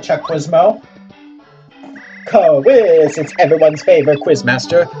 hello, Chuck Quizmo. Quiz! It's everyone's favorite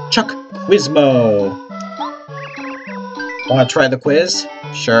quizmaster, Chuck Quizmo. Want to try the quiz?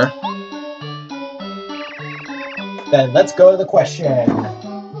 Sure. Then let's go to the question.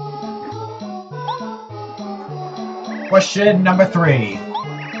 Question number 3.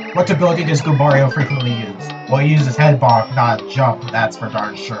 What ability does Goombario frequently use? Well, he uses Head Bonk, not Jump, that's for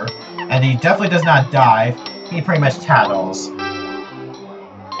darn sure. And he definitely does not dive. He pretty much tattles.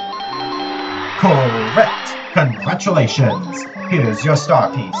 Correct! Congratulations! Here's your star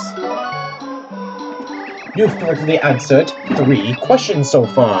piece. You've correctly answered 3 questions so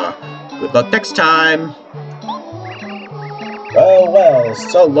far. Good luck next time! Well, well,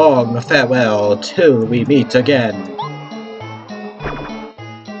 so long, farewell, till we meet again.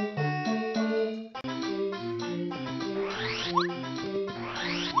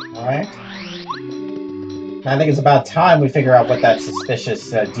 Alright. I think it's about time we figure out what that suspicious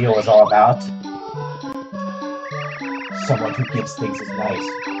deal is all about. Someone who gives things is nice.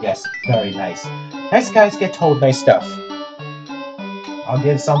 Yes, very nice. Nice guys get told nice stuff. I'll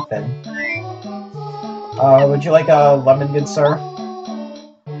give something. Would you like a lemon, good sir?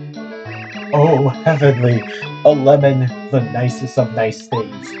 Oh, heavenly! A lemon, the nicest of nice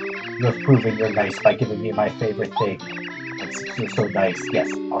things. You have proven you're nice by giving me my favorite thing. And since you're so nice,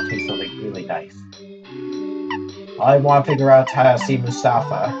 yes, I'll taste something really nice. I want to figure out how to see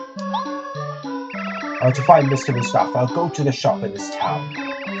Mustafa. To find Mr. Mustafa, go to the shop in this town.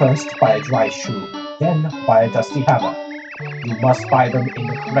 First, buy a dry shoe, then buy a dusty hammer. You must buy them in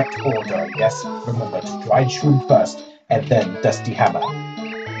the correct order, yes? Remember to dry shoe first, and then dusty hammer.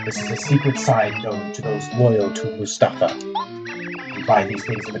 This is a secret sign known to those loyal to Mustafa. If you buy these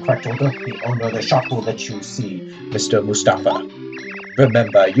things in the correct order, the owner of the shop will let you see Mr. Mustafa.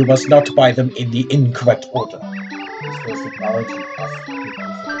 Remember, you must not buy them in the incorrect order. This first acknowledge you must make use of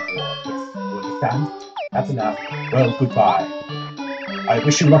the door. Yes, you understand? That's enough. Well, goodbye. I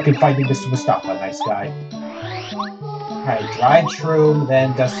wish you luck in finding Mr. Mustafa, nice guy. Alright, dried shroom,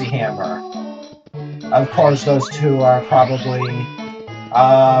 then dusty hammer. Of course, those two are probably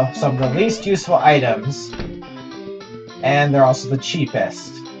some of the least useful items. And they're also the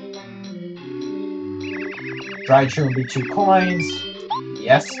cheapest. Dried shroom would be 2 coins.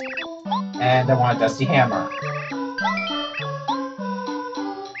 Yes. And I want a dusty hammer.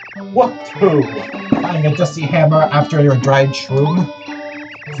 What? Buying a dusty hammer after your dried shroom?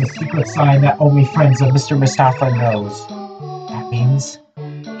 It's a secret sign that only friends of Mr. Mustafa knows. That means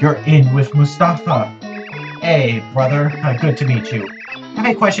you're in with Mustafa. Hey, brother. Good to meet you. Have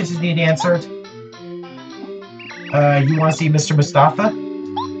any questions you need answered? You want to see Mr. Mustafa?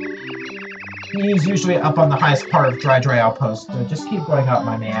 He's usually up on the highest part of Dry Outpost. Just keep going up,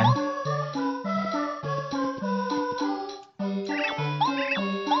 my man.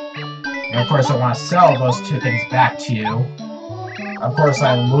 And of course, I want to sell those 2 things back to you. Of course,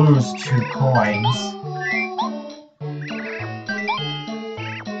 I lose 2 coins.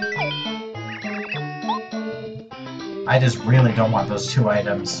 I just really don't want those 2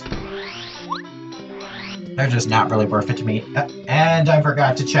 items. They're just not really worth it to me. And I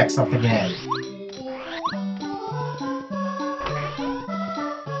forgot to check something in.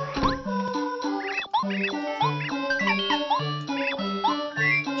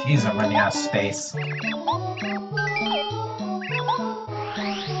 Jeez, I'm running out of space.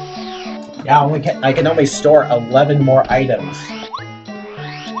 Yeah, I can only store 11 more items.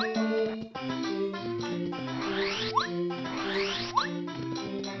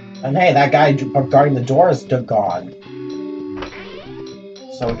 And hey, that guy guarding the door is gone.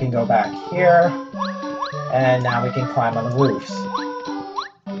 So we can go back here. And now we can climb on the roofs.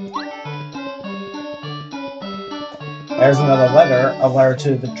 There's another letter. A letter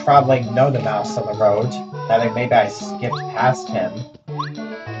to the traveling Noda Mouse on the road. Maybe I skipped past him.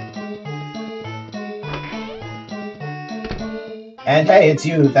 And hey, it's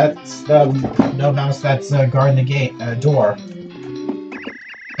you. That's the Noda Mouse that's guarding the gate, door.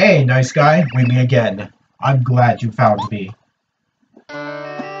 Hey, nice guy, we meet again. I'm glad you found me.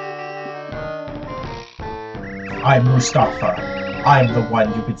 I'm Mustafa. I'm the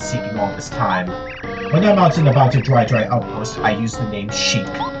one you've been seeking all this time. When I'm out and about a Dry Outpost, I use the name Sheik.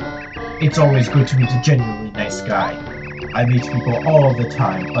 It's always good to meet a genuinely nice guy. I meet people all the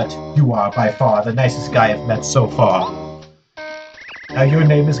time, but you are by far the nicest guy I've met so far. Your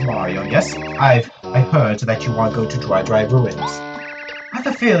name is Mario, yes? I heard that you want to go to Dry Ruins. I have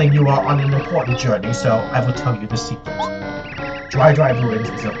a feeling you are on an important journey, so I will tell you the secret. Dry Ruins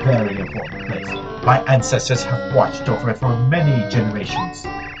is a very important place. My ancestors have watched over it for many generations.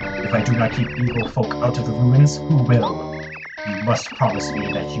 If I do not keep evil folk out of the ruins, who will? You must promise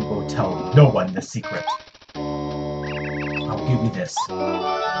me that you will tell no one the secret. I'll give you this.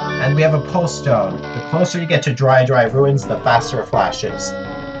 And we have a post stone. The closer you get to Dry Ruins, the faster it flashes.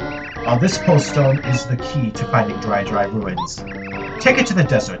 This post stone is the key to finding Dry Ruins. Take it to the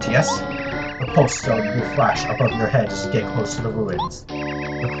desert, yes? The post stone will flash above your head as you get close to the ruins.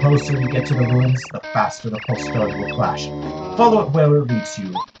 The closer you get to the ruins, the faster the post stone will flash. Follow it where it leads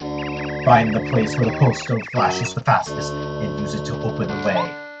you. Find the place where the post stone flashes the fastest, and use it to open the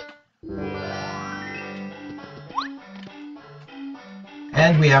way.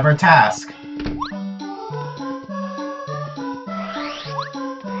 And we have our task.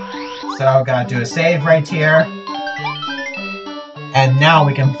 So, gotta do a save right here. And now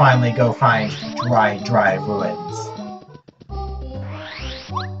we can finally go find Dry Ruins.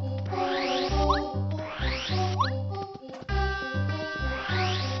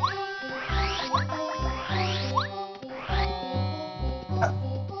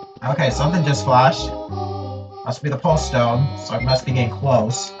 Okay, something just flashed. Must be the post stone, so it must be getting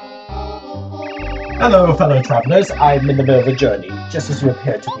close. Hello, fellow travelers. I'm in the middle of a journey, just as you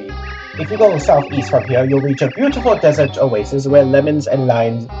appear to be. If you go southeast from here, you'll reach a beautiful desert oasis where lemons and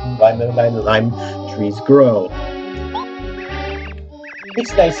lime trees grow.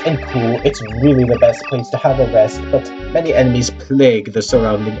 It's nice and cool. It's really the best place to have a rest, but many enemies plague the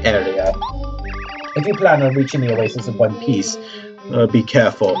surrounding area. If you plan on reaching the oasis in one piece, be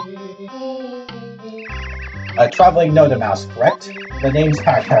careful. Traveling Noda Mouse, correct? The name's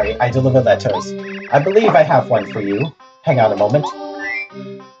Pat Harry. I deliver letters. I believe I have one for you. Hang on a moment.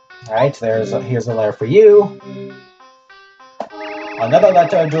 Alright, here's a letter for you. Another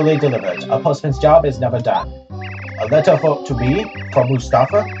letter duly delivered. A postman's job is never done. A letter to me from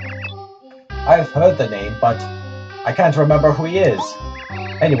Mustafa? I've heard the name, but I can't remember who he is.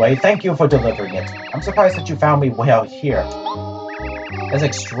 Anyway, thank you for delivering it. I'm surprised that you found me way out here. It's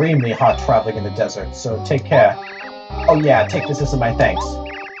extremely hot traveling in the desert, so take care. Oh yeah, take this as my thanks.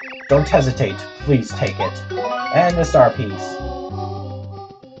 Don't hesitate, please take it. And the star piece.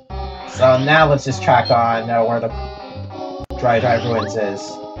 So now let's just track on where the Dry Ruins is.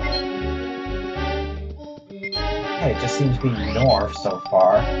 Okay, it just seems to be north so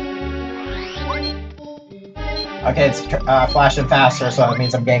far. Okay, it's flashing faster, so that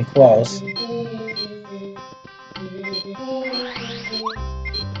means I'm getting close.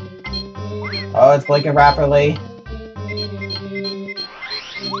 Oh, it's blinking rapidly.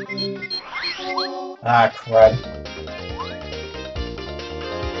 Ah, crud.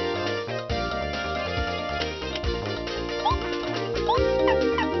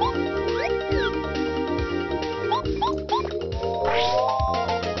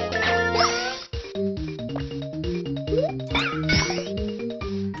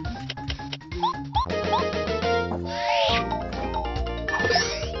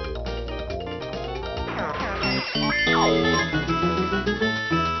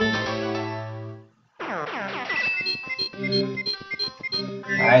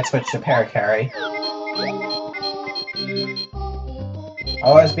 Alright, switch to Paracarry.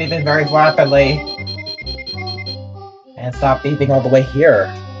 Oh, it's beeping very rapidly. And stop beeping all the way here.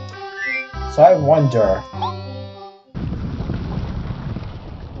 So I wonder...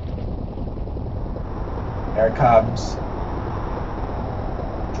 There it comes.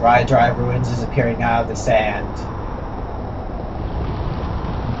 Dry Ruins is appearing out of the sand.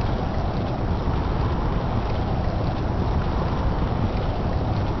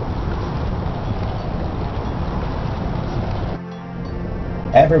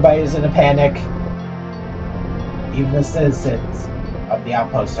 Everybody's in a panic. Even the citizens of the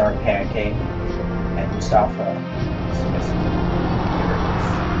outpost are panicking. And Mustafa is just furious.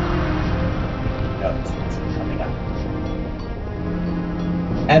 He knows what's coming up.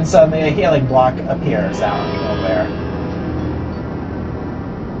 And suddenly a healing block appears out of nowhere.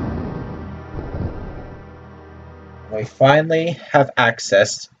 We finally have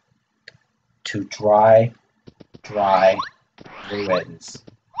access to Dry Ruins.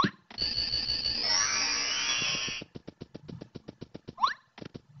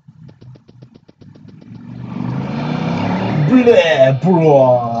 Bleh,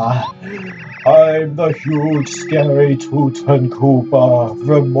 bruh. I'm the huge, scary Tutankoopa,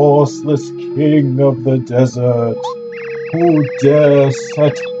 remorseless king of the desert. Who dares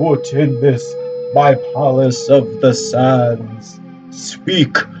set foot in this, my palace of the sands?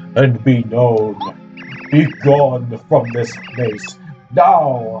 Speak and be known. Be gone from this place,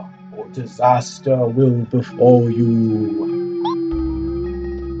 now, or disaster will befall you.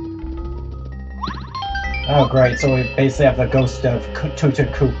 Oh great, so we basically have the ghost of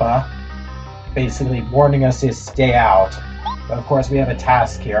Tutankoopa basically warning us to stay out. But of course we have a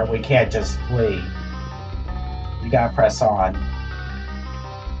task here, we can't just flee. We gotta press on.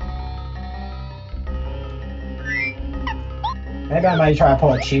 Maybe I might try to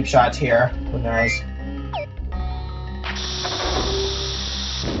pull a cheap shot here, who knows.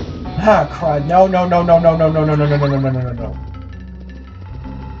 Ah, crud. No.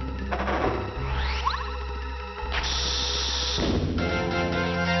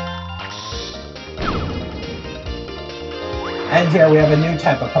 And here we have a new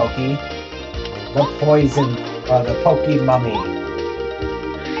type of Pokey. The Pokey Mummy.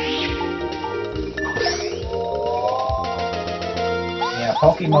 Yeah,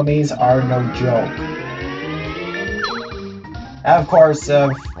 Pokey Mummies are no joke. And of course,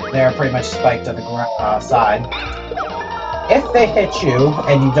 they're pretty much spiked to the side. If they hit you,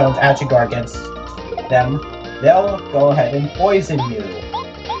 and you don't actually go against them, they'll go ahead and poison you.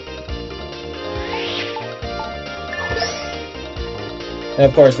 And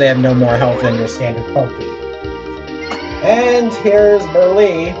of course, they have no more health than your standard Pokey. And here's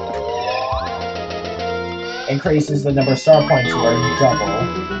Burlee. increases the number of star points you earn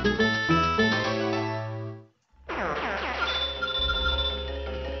double.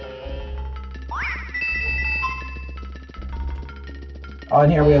 On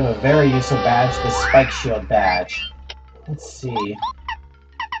here we have a very useful badge, the Spike Shield badge. Let's see.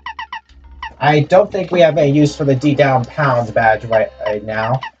 I don't think we have any use for the D down pounds badge right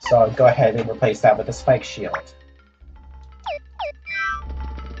now, so I'll go ahead and replace that with the Spike Shield.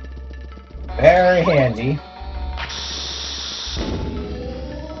 Very handy.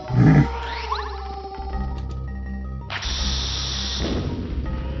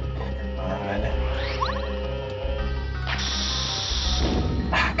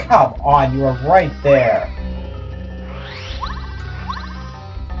 Come on, you were right there.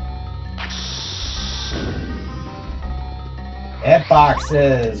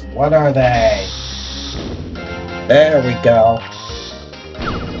 Hitboxes, what are they? There we go.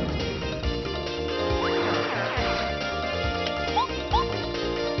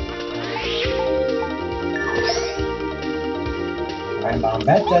 My mom,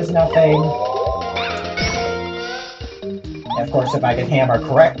 that does nothing. And of course, if I can hammer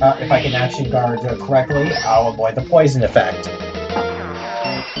if I can action guard correctly, I'll avoid the poison effect.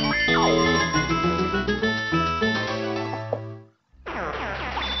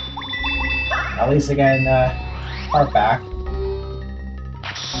 At least I can harp back.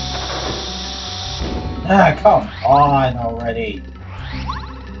 Ah, come on already.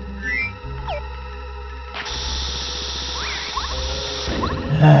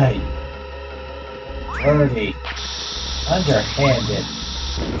 Hey, dirty. Underhanded.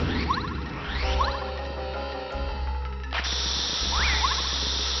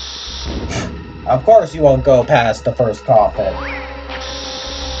 Of course you won't go past the first coffin.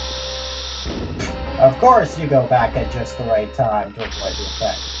 Of course you go back at just the right time to avoid the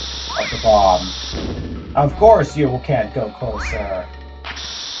effect of the bomb. Of course you can't go closer.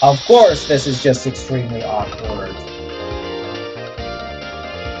 Of course this is just extremely awkward.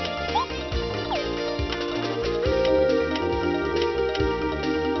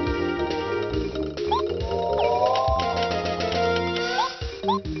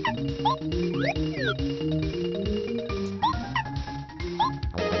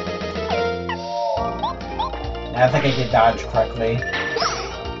 I think I can dodge correctly.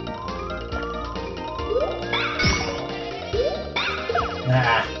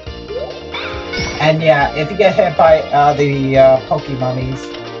 Ah. And yeah, if you get hit by the Pokemummies,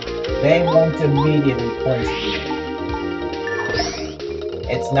 they won't immediately poison you.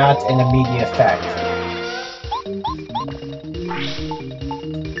 It's not an immediate effect.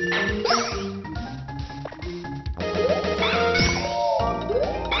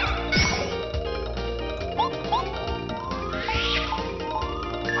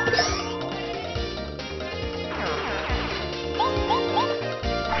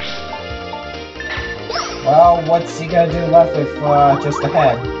 Well, what's he gonna do left with just the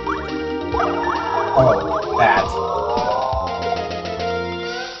head? Oh, that.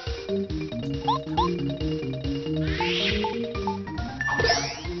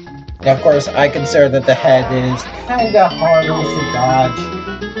 Now, of course, I consider that the head is kinda harder to dodge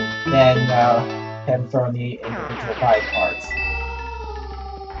than him throwing the individual body parts.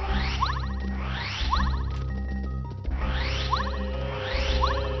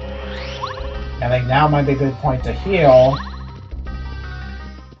 I think now might be a good point to heal.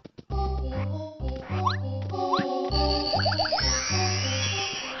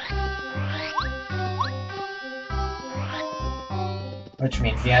 Which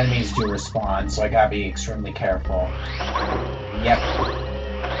means the enemies do respawn, so I gotta be extremely careful. Yep.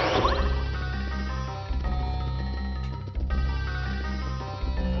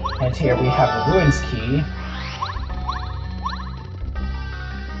 And here we have a Ruins Key,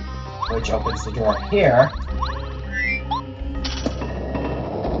 which opens the door here.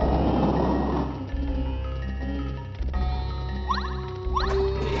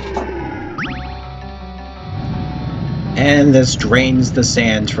 And this drains the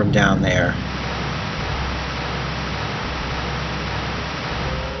sand from down there.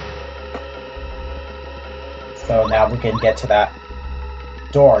 So now we can get to that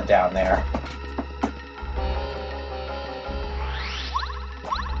door down there.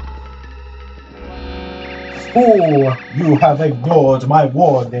 Fool! You have ignored my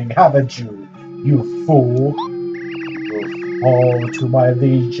warning, haven't you? You fool! You'll fall to my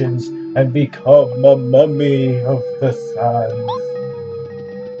legions and become a mummy of the sands.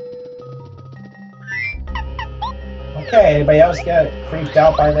 Okay, anybody else get creeped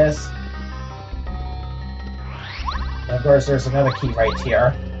out by this? And of course, there's another key right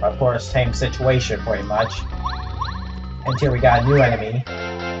here. Of course, same situation pretty much. And here we got a new enemy.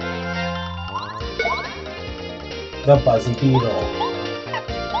 The Buzzy Beetle.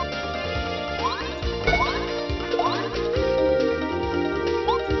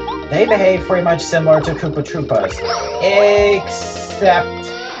 They behave pretty much similar to Koopa Troopas, except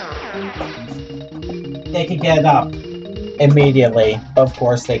they can get up immediately. Of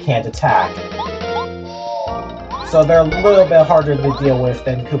course, they can't attack. So they're a little bit harder to deal with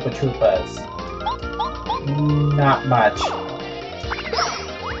than Koopa Troopas. Not much.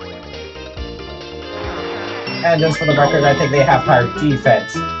 And just for the record, I think they have higher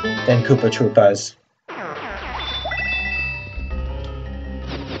defense than Koopa Troopas.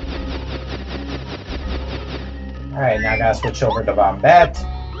 Alright, now I gotta switch over to Bombette.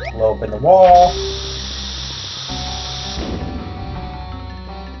 Blow open the wall.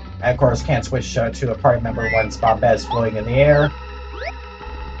 I, of course, can't switch to a party member once Bombette is floating in the air.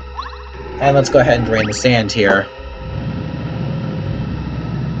 And let's go ahead and drain the sand here.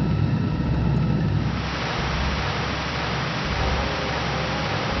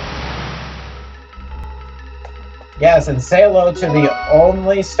 Yes, and say hello to the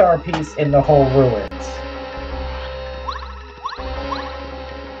only star piece in the whole ruins.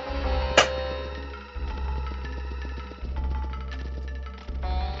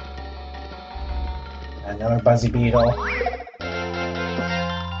 Another Buzzy Beetle.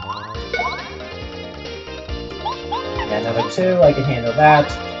 And another two, I can handle that.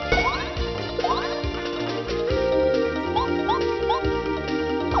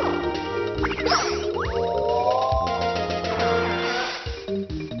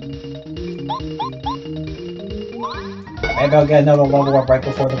 Maybe I'll get another level up right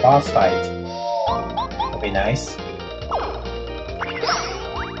before the boss fight. That'd be nice.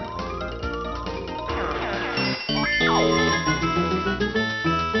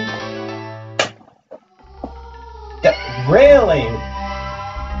 Really?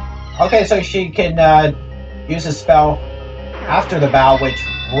 Okay, so she can use a spell after the battle, which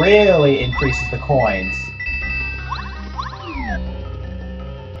really increases the coins.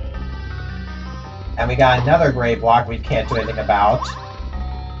 And we got another gray block we can't do anything about.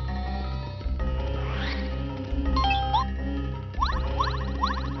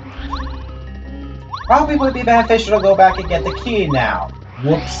 Probably would be beneficial to go back and get the key now.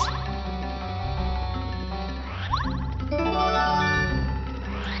 Whoops.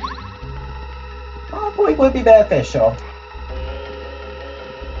 Probably would be beneficial.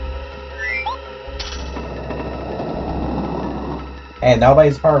 Hey,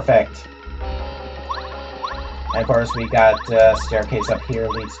 nobody's perfect. And of course, we got a staircase up here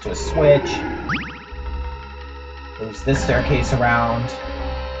leads to a switch. Moves this staircase around.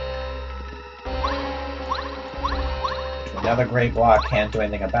 To another great block, can't do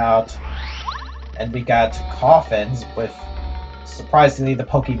anything about. And we got coffins with, surprisingly, the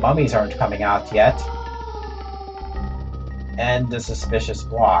Poke Mummies aren't coming out yet. And the suspicious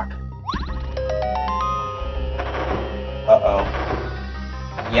block. Uh-oh.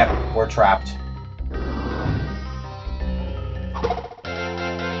 Yep, we're trapped.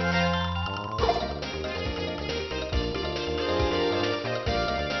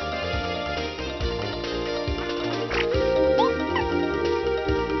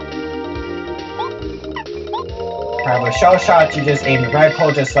 With Shell Shot, you just aim the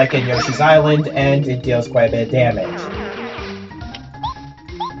rifle just like in Yoshi's Island, and it deals quite a bit of damage.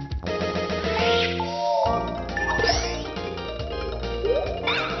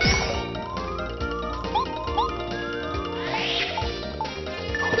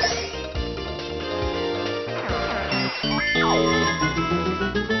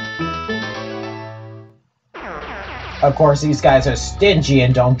 Of course, these guys are stingy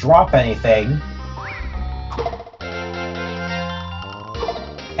and don't drop anything.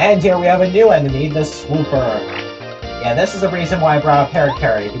 And here we have a new enemy, the Swooper. Yeah, this is the reason why I brought up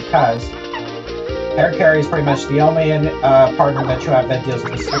Parakarry, because Parakarry is pretty much the only partner that you have that deals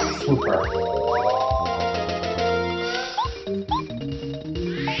with the Swooper.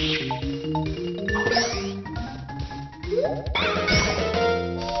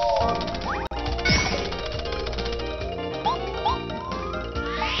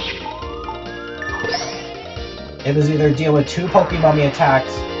 It was either deal with two Poke Mummy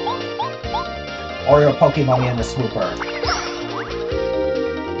attacks, or your Poke Mummy and the Swooper.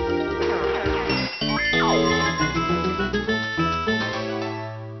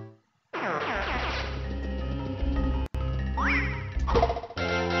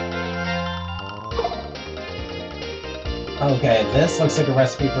 Okay, this looks like a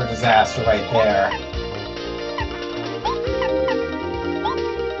recipe for disaster right there.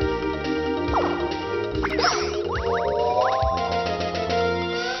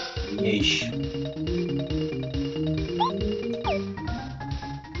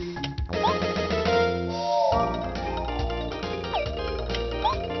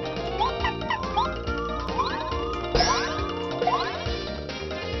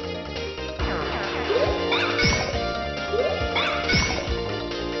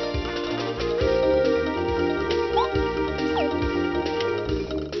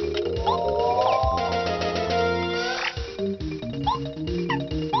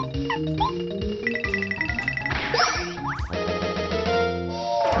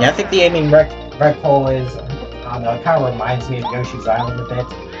 Yeah, I think the aiming rectangle is, I don't know, it kind of reminds me of Yoshi's Island a bit.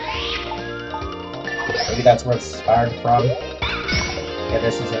 Maybe that's where it's inspired from. Yeah,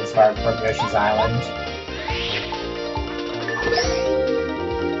 this is inspired from Yoshi's Island.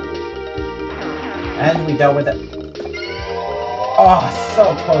 And we dealt with it. Oh,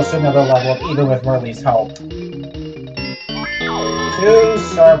 so close to another level up, even with Merly's help. 2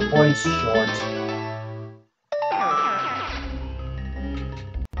 star points short.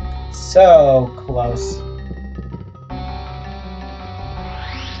 So close.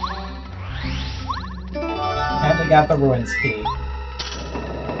 And we got the ruins key.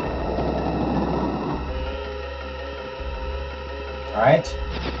 Alright,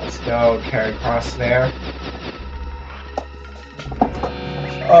 let's go carry across there.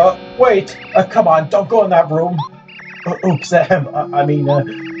 Wait! Come on, don't go in that room! Oops, I mean,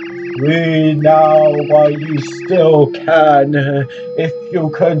 we now, while you still can, if you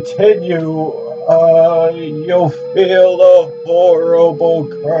continue, you'll feel a horrible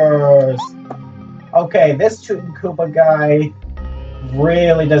curse. Okay, this Tootin' Koopa guy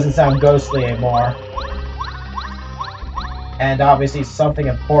really doesn't sound ghostly anymore. And obviously something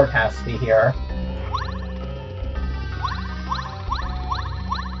important has to be here.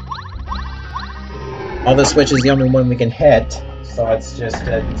 Well, the switch is the only one we can hit, so let's just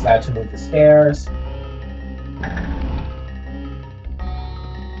use that to move the stairs.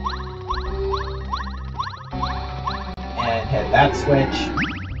 And hit that switch.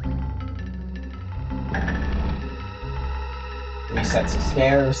 Resets the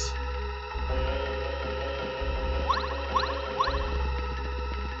stairs.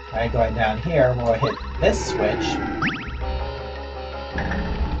 Alright, going down here, we'll hit this switch.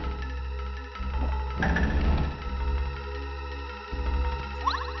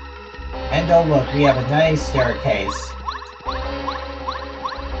 And oh look, we have a nice staircase.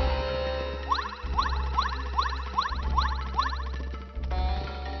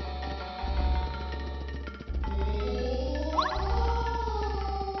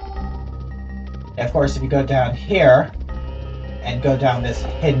 And of course, if you go down here, and go down this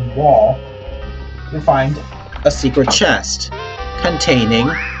hidden wall, you'll find a secret chest containing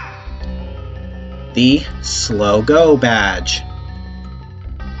the Slow Go badge.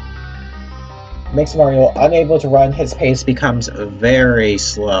 Makes Mario unable to run, his pace becomes very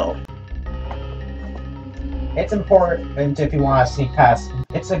slow. It's important if you want to sneak past.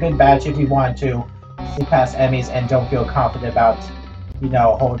 It's a good badge if you want to sneak past enemies and don't feel confident about, you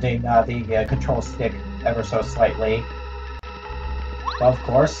know, holding the control stick ever so slightly. Well, of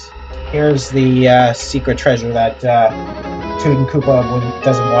course, here's the secret treasure that Tootin' Koopa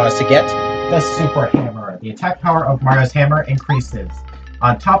doesn't want us to get. The Super Hammer. The attack power of Mario's hammer increases.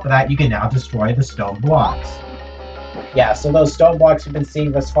 On top of that, you can now destroy the stone blocks. Yeah, so those stone blocks we've been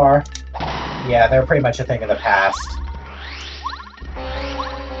seeing thus far, yeah, they're pretty much a thing of the past.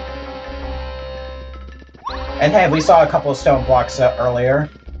 And hey, we saw a couple of stone blocks earlier.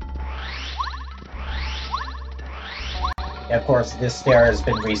 And of course, this stair has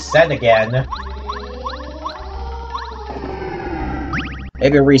been reset again.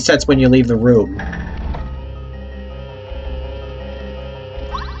 Maybe it resets when you leave the room.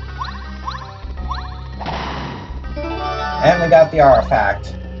 And we got the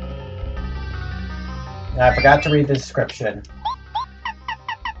artifact. And I forgot to read the description.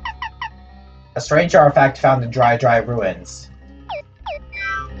 A strange artifact found in Dry Ruins.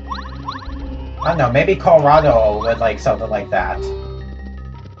 I don't know, maybe Colorado would like something like that.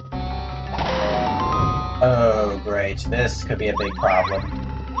 Oh, great. This could be a big problem.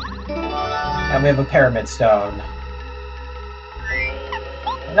 And we have a pyramid stone.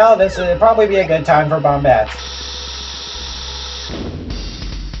 No, this would probably be a good time for Bombette.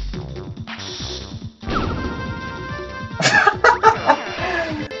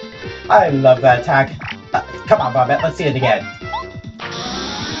 I love that attack. Come on, Bombette, let's see it again.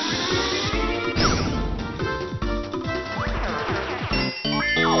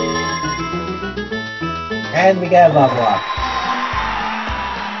 And we get a level up.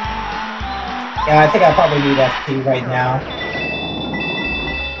 Yeah, I think I probably need FP right now.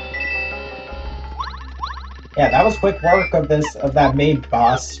 Yeah, that was quick work of that main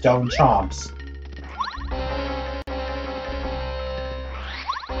boss, Stone Chomps.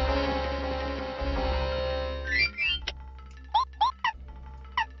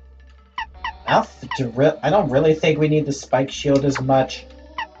 I don't really think we need the spike shield as much.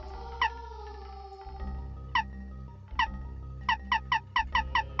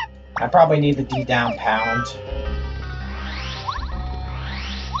 I probably need the D down pound.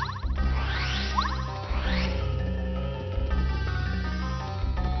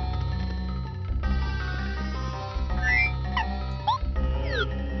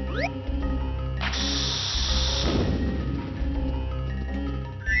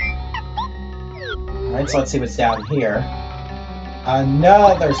 Alright, so let's see what's down here.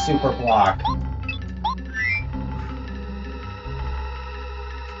 Another super block.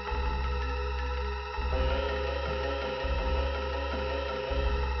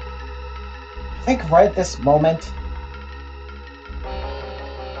 I think right at this moment...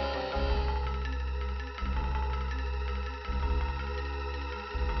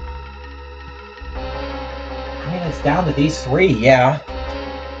 I mean, it's down to these three, yeah.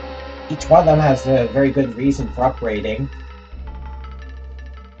 Each one of them has a very good reason for upgrading.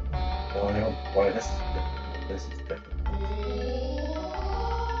 Boy, this is difficult.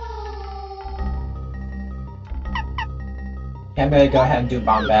 I'm gonna go ahead and do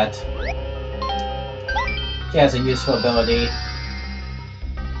Bombette. She has a useful ability.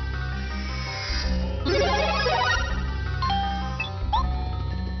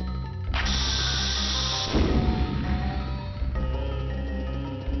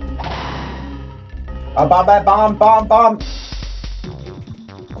 A Bombette bomb! Bomb! Bomb!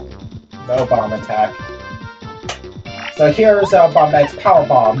 No bomb attack. So here's Bombette's power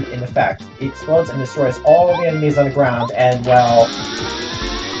bomb in effect. It explodes and destroys all the enemies on the ground, and well...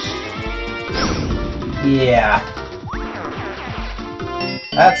 yeah.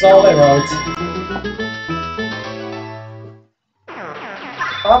 That's all they wrote.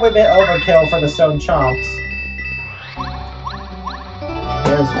 Probably a bit overkill for the stone chomps.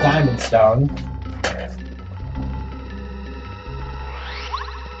 Here's Diamond Stone.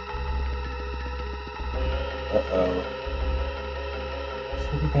 Uh-oh. This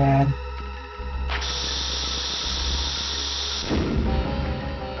will be bad.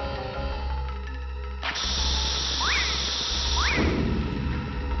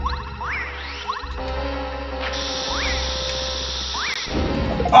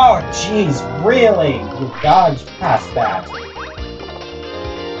 Oh, jeez, really? You dodged past that.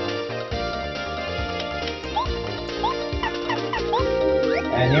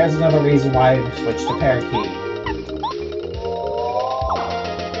 And here's another reason why I switched to Parakeet.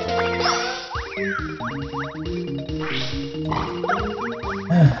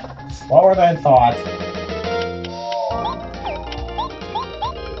 Slower than I thought.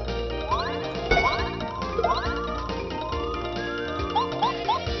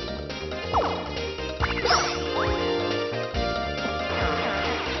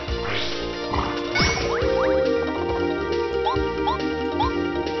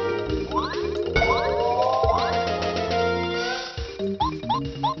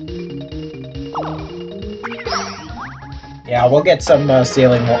 Yeah, we'll get some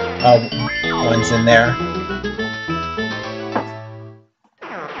ceiling ones in there.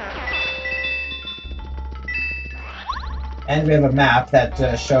 And we have a map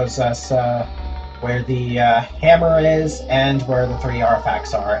that shows us where the hammer is and where the 3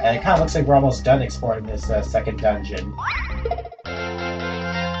 artifacts are. And it kind of looks like we're almost done exploring this second dungeon.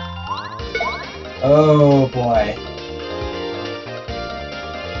 Oh boy.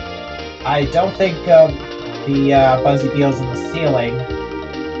 I don't think the Buzzy Beetles in the ceiling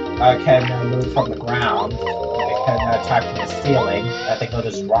can move from the ground. They can attack from the ceiling. I think they'll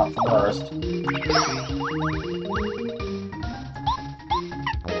just drop first.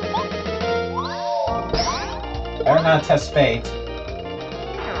 Better not test fate.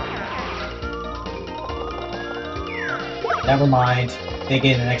 Never mind. They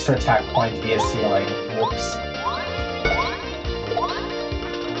gain an extra attack point via ceiling. Whoops.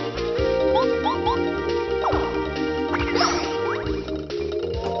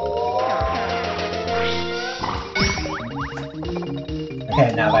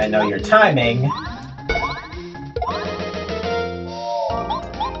 Okay, now that I know your timing...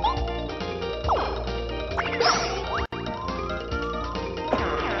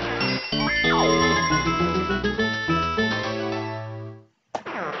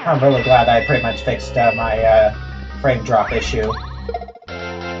 I'm really glad I pretty much fixed my frame drop issue.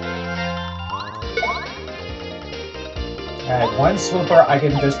 Alright, one swooper I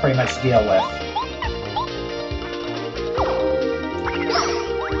can just pretty much deal with.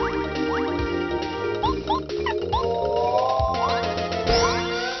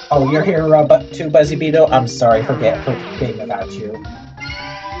 Oh, you're here too, Buzzy Beetle? I'm sorry for forgetting about you.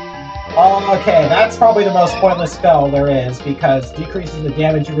 Okay, that's probably the most pointless spell there is, because decreases the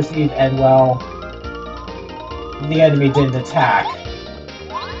damage you receive, and well, the enemy didn't attack.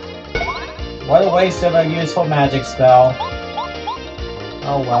 What a waste of a useful magic spell.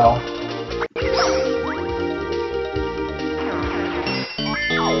 Oh well.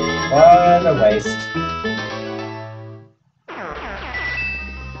 What a waste.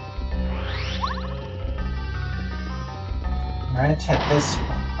 Alright, check this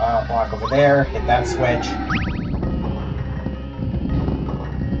block over there, hit that switch.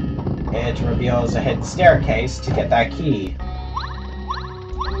 It reveals a hidden staircase to get that key.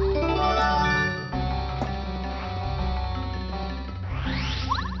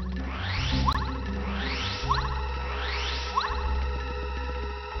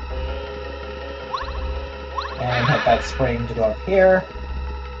 And hit that spring to go up here.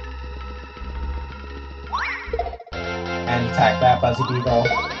 And attack that Buzzy Beetle.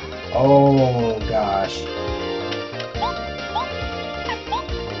 Oh gosh.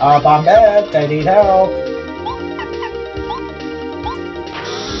 Bombette, I need help!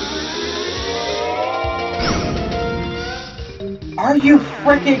 Are you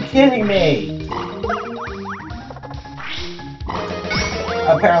freaking kidding me?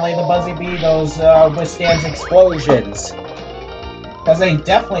 Apparently the Buzzy Beetles withstands explosions. Because they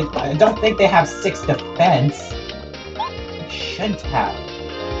definitely, I don't think they have 6 defense. They shouldn't have.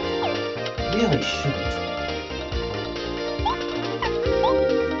 Really shouldn't.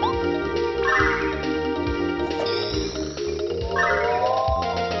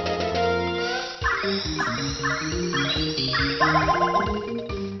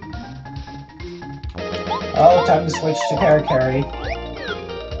 Oh, time to switch to Parakarry.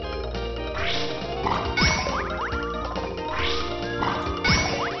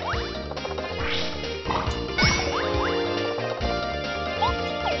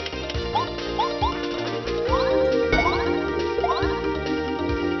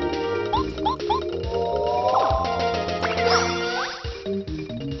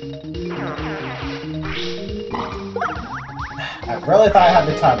 I really thought I had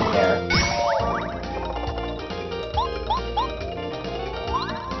the timing there.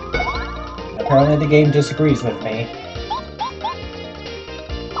 Apparently the game disagrees with me.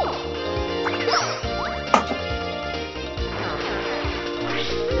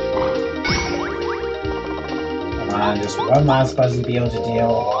 Come on, just one last Buzzy Beetle to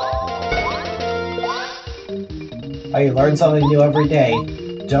deal. Oh, you learn something new every day.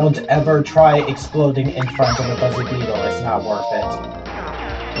 Don't ever try exploding in front of a Buzzy Beetle, it's not worth it.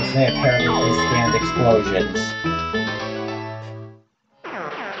 Because they apparently withstand explosions.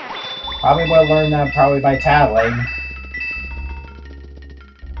 Probably will learn that probably by tattling.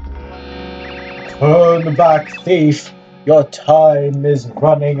 Turn back, thief! Your time is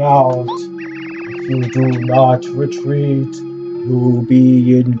running out. If you do not retreat, you'll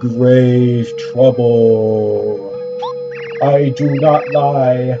be in grave trouble. I do not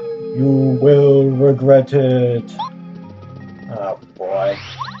lie. You will regret it. Oh boy.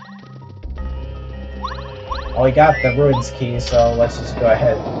 Well, we got the ruins key, so let's just go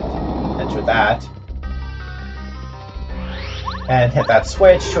ahead and enter that. And hit that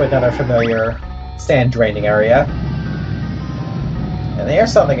switch to another familiar sand draining area. And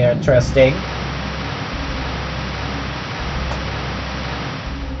here's something interesting.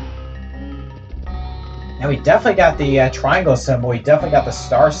 Now we definitely got the triangle symbol, we definitely got the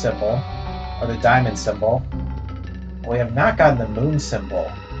star symbol, or the diamond symbol. We have not gotten the moon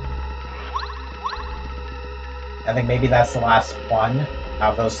symbol. I think maybe that's the last one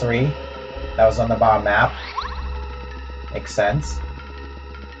out of those 3 that was on the bottom map. Makes sense.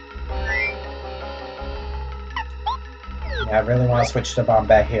 Yeah, I really want to switch to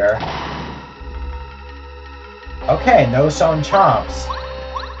Bombette here. Okay, no stone chomps.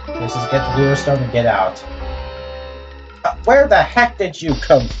 Let's just get the lure stone and get out. Where the heck did you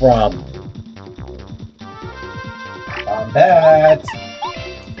come from? Bombette!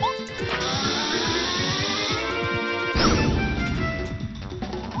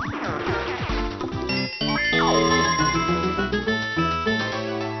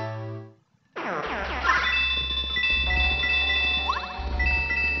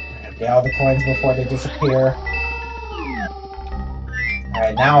 Get all the coins before they disappear.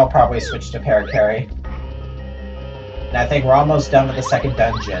 Alright, now I'll probably switch to Parakarry. And I think we're almost done with the second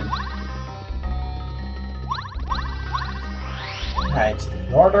dungeon. Alright,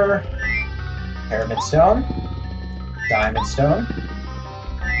 in order. Pyramid Stone. Diamond Stone.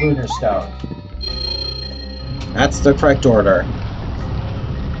 Lunar Stone. That's the correct order.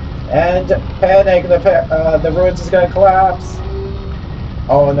 And panic, the ruins is gonna collapse.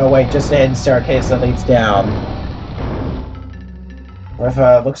 Oh no, wait, just a hidden staircase that leads down. With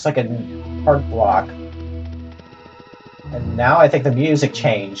looks like a heart block. And now I think the music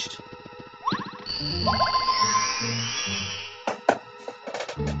changed.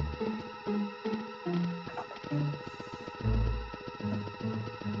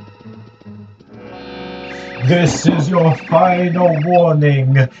 This is your final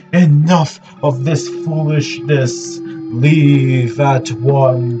warning. Enough of this foolishness. Leave at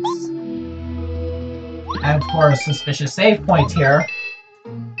once. And for a suspicious save point here,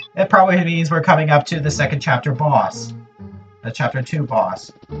 it probably means we're coming up to the second chapter boss. The chapter 2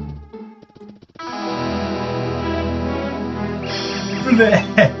 boss.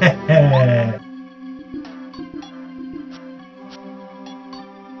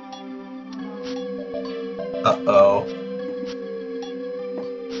 Uh-oh.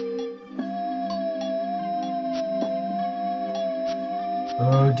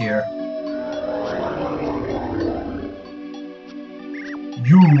 Oh dear.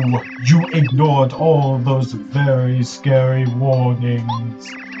 You ignored all those very scary warnings.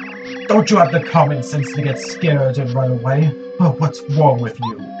 Don't you have the common sense to get scared and run away? Oh, what's wrong with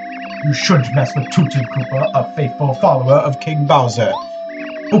you? You shouldn't mess with Tootin' Koopa, a faithful follower of King Bowser.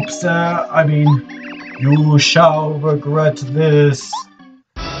 Oops, I mean, you shall regret this.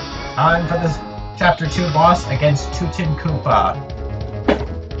 Time for this Chapter 2 boss against Tootin' Koopa.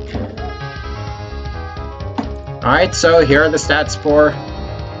 Alright, so here are the stats for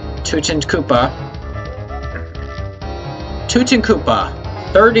Tootin' Koopa. Tootin' Koopa,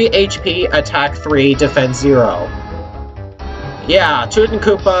 30 HP, attack 3, defense 0. Yeah, Tootin'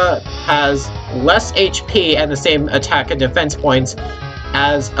 Koopa has less HP and the same attack and defense points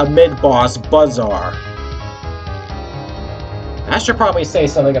as a mid-boss Buzzar. I should probably say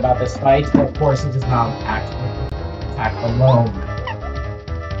something about this fight, but of course it does not attack alone.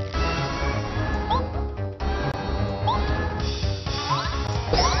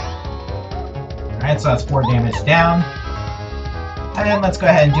 Alright, so that's 4 damage down. And let's go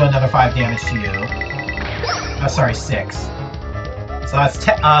ahead and do another 5 damage to you. Oh, sorry, 6. So that's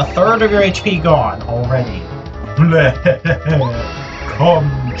a third of your HP gone already. Come,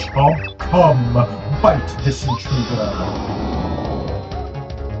 chomp, come, bite this intruder.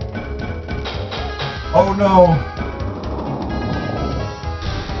 Oh no!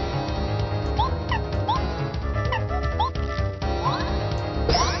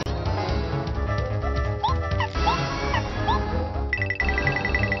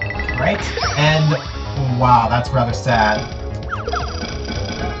 Right, and wow, that's rather sad.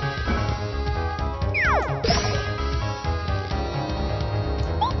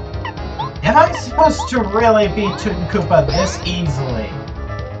 Am I supposed to really beat Tootin' Koopa this easily?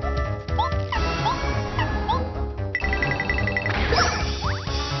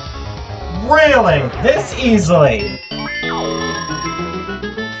 Really? This easily?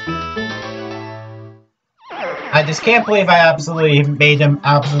 I just can't believe I absolutely made him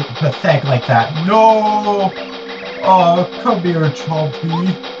absolutely pathetic like that. No! Oh, come here,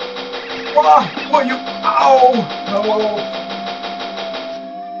 Chompy. What you... Ow! No!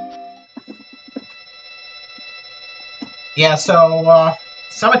 Yeah, so,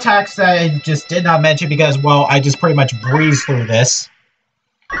 some attacks that I just did not mention because, well, I just pretty much breezed through this.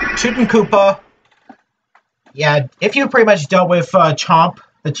 Tootin' Koopa. Yeah, if you pretty much dealt with Chomp,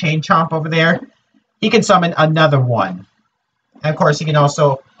 the Chain Chomp over there, he can summon another one. And of course, he can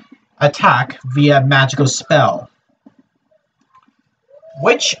also attack via magical spell,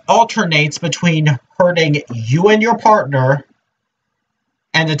 which alternates between hurting you and your partner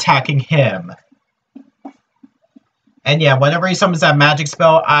and attacking him. And yeah, whenever he summons that magic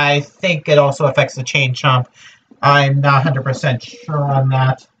spell, I think it also affects the Chain Chomp. I'm not 100% sure on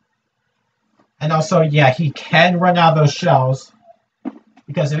that. And also, yeah, he can run out of those shells.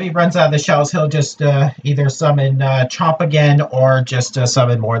 Because if he runs out of the shells, he'll just either summon Chomp again or just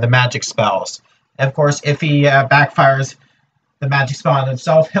summon more of the magic spells. And of course, if he backfires the magic spell on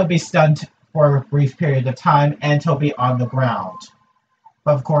himself, he'll be stunned for a brief period of time and he'll be on the ground.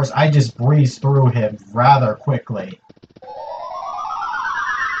 But of course, I just breezed through him rather quickly.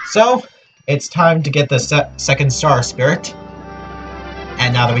 So, it's time to get the second Star Spirit.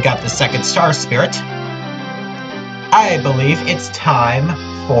 And now that we got the second Star Spirit, I believe it's time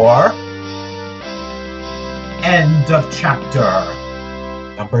for end of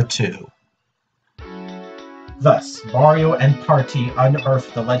chapter number 2. Thus, Mario and party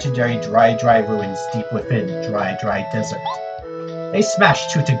unearthed the legendary Dry ruins deep within Dry Desert. They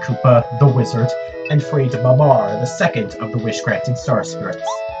smashed Tootin' Koopa, the wizard, and freed Mamar, the second of the wish-granting Star Spirits.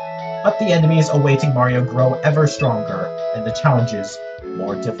 But the enemies awaiting Mario grow ever stronger, and the challenges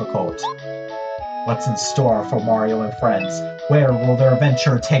more difficult. What's in store for Mario and friends? Where will their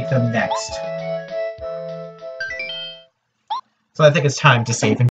adventure take them next? So I think it's time to save and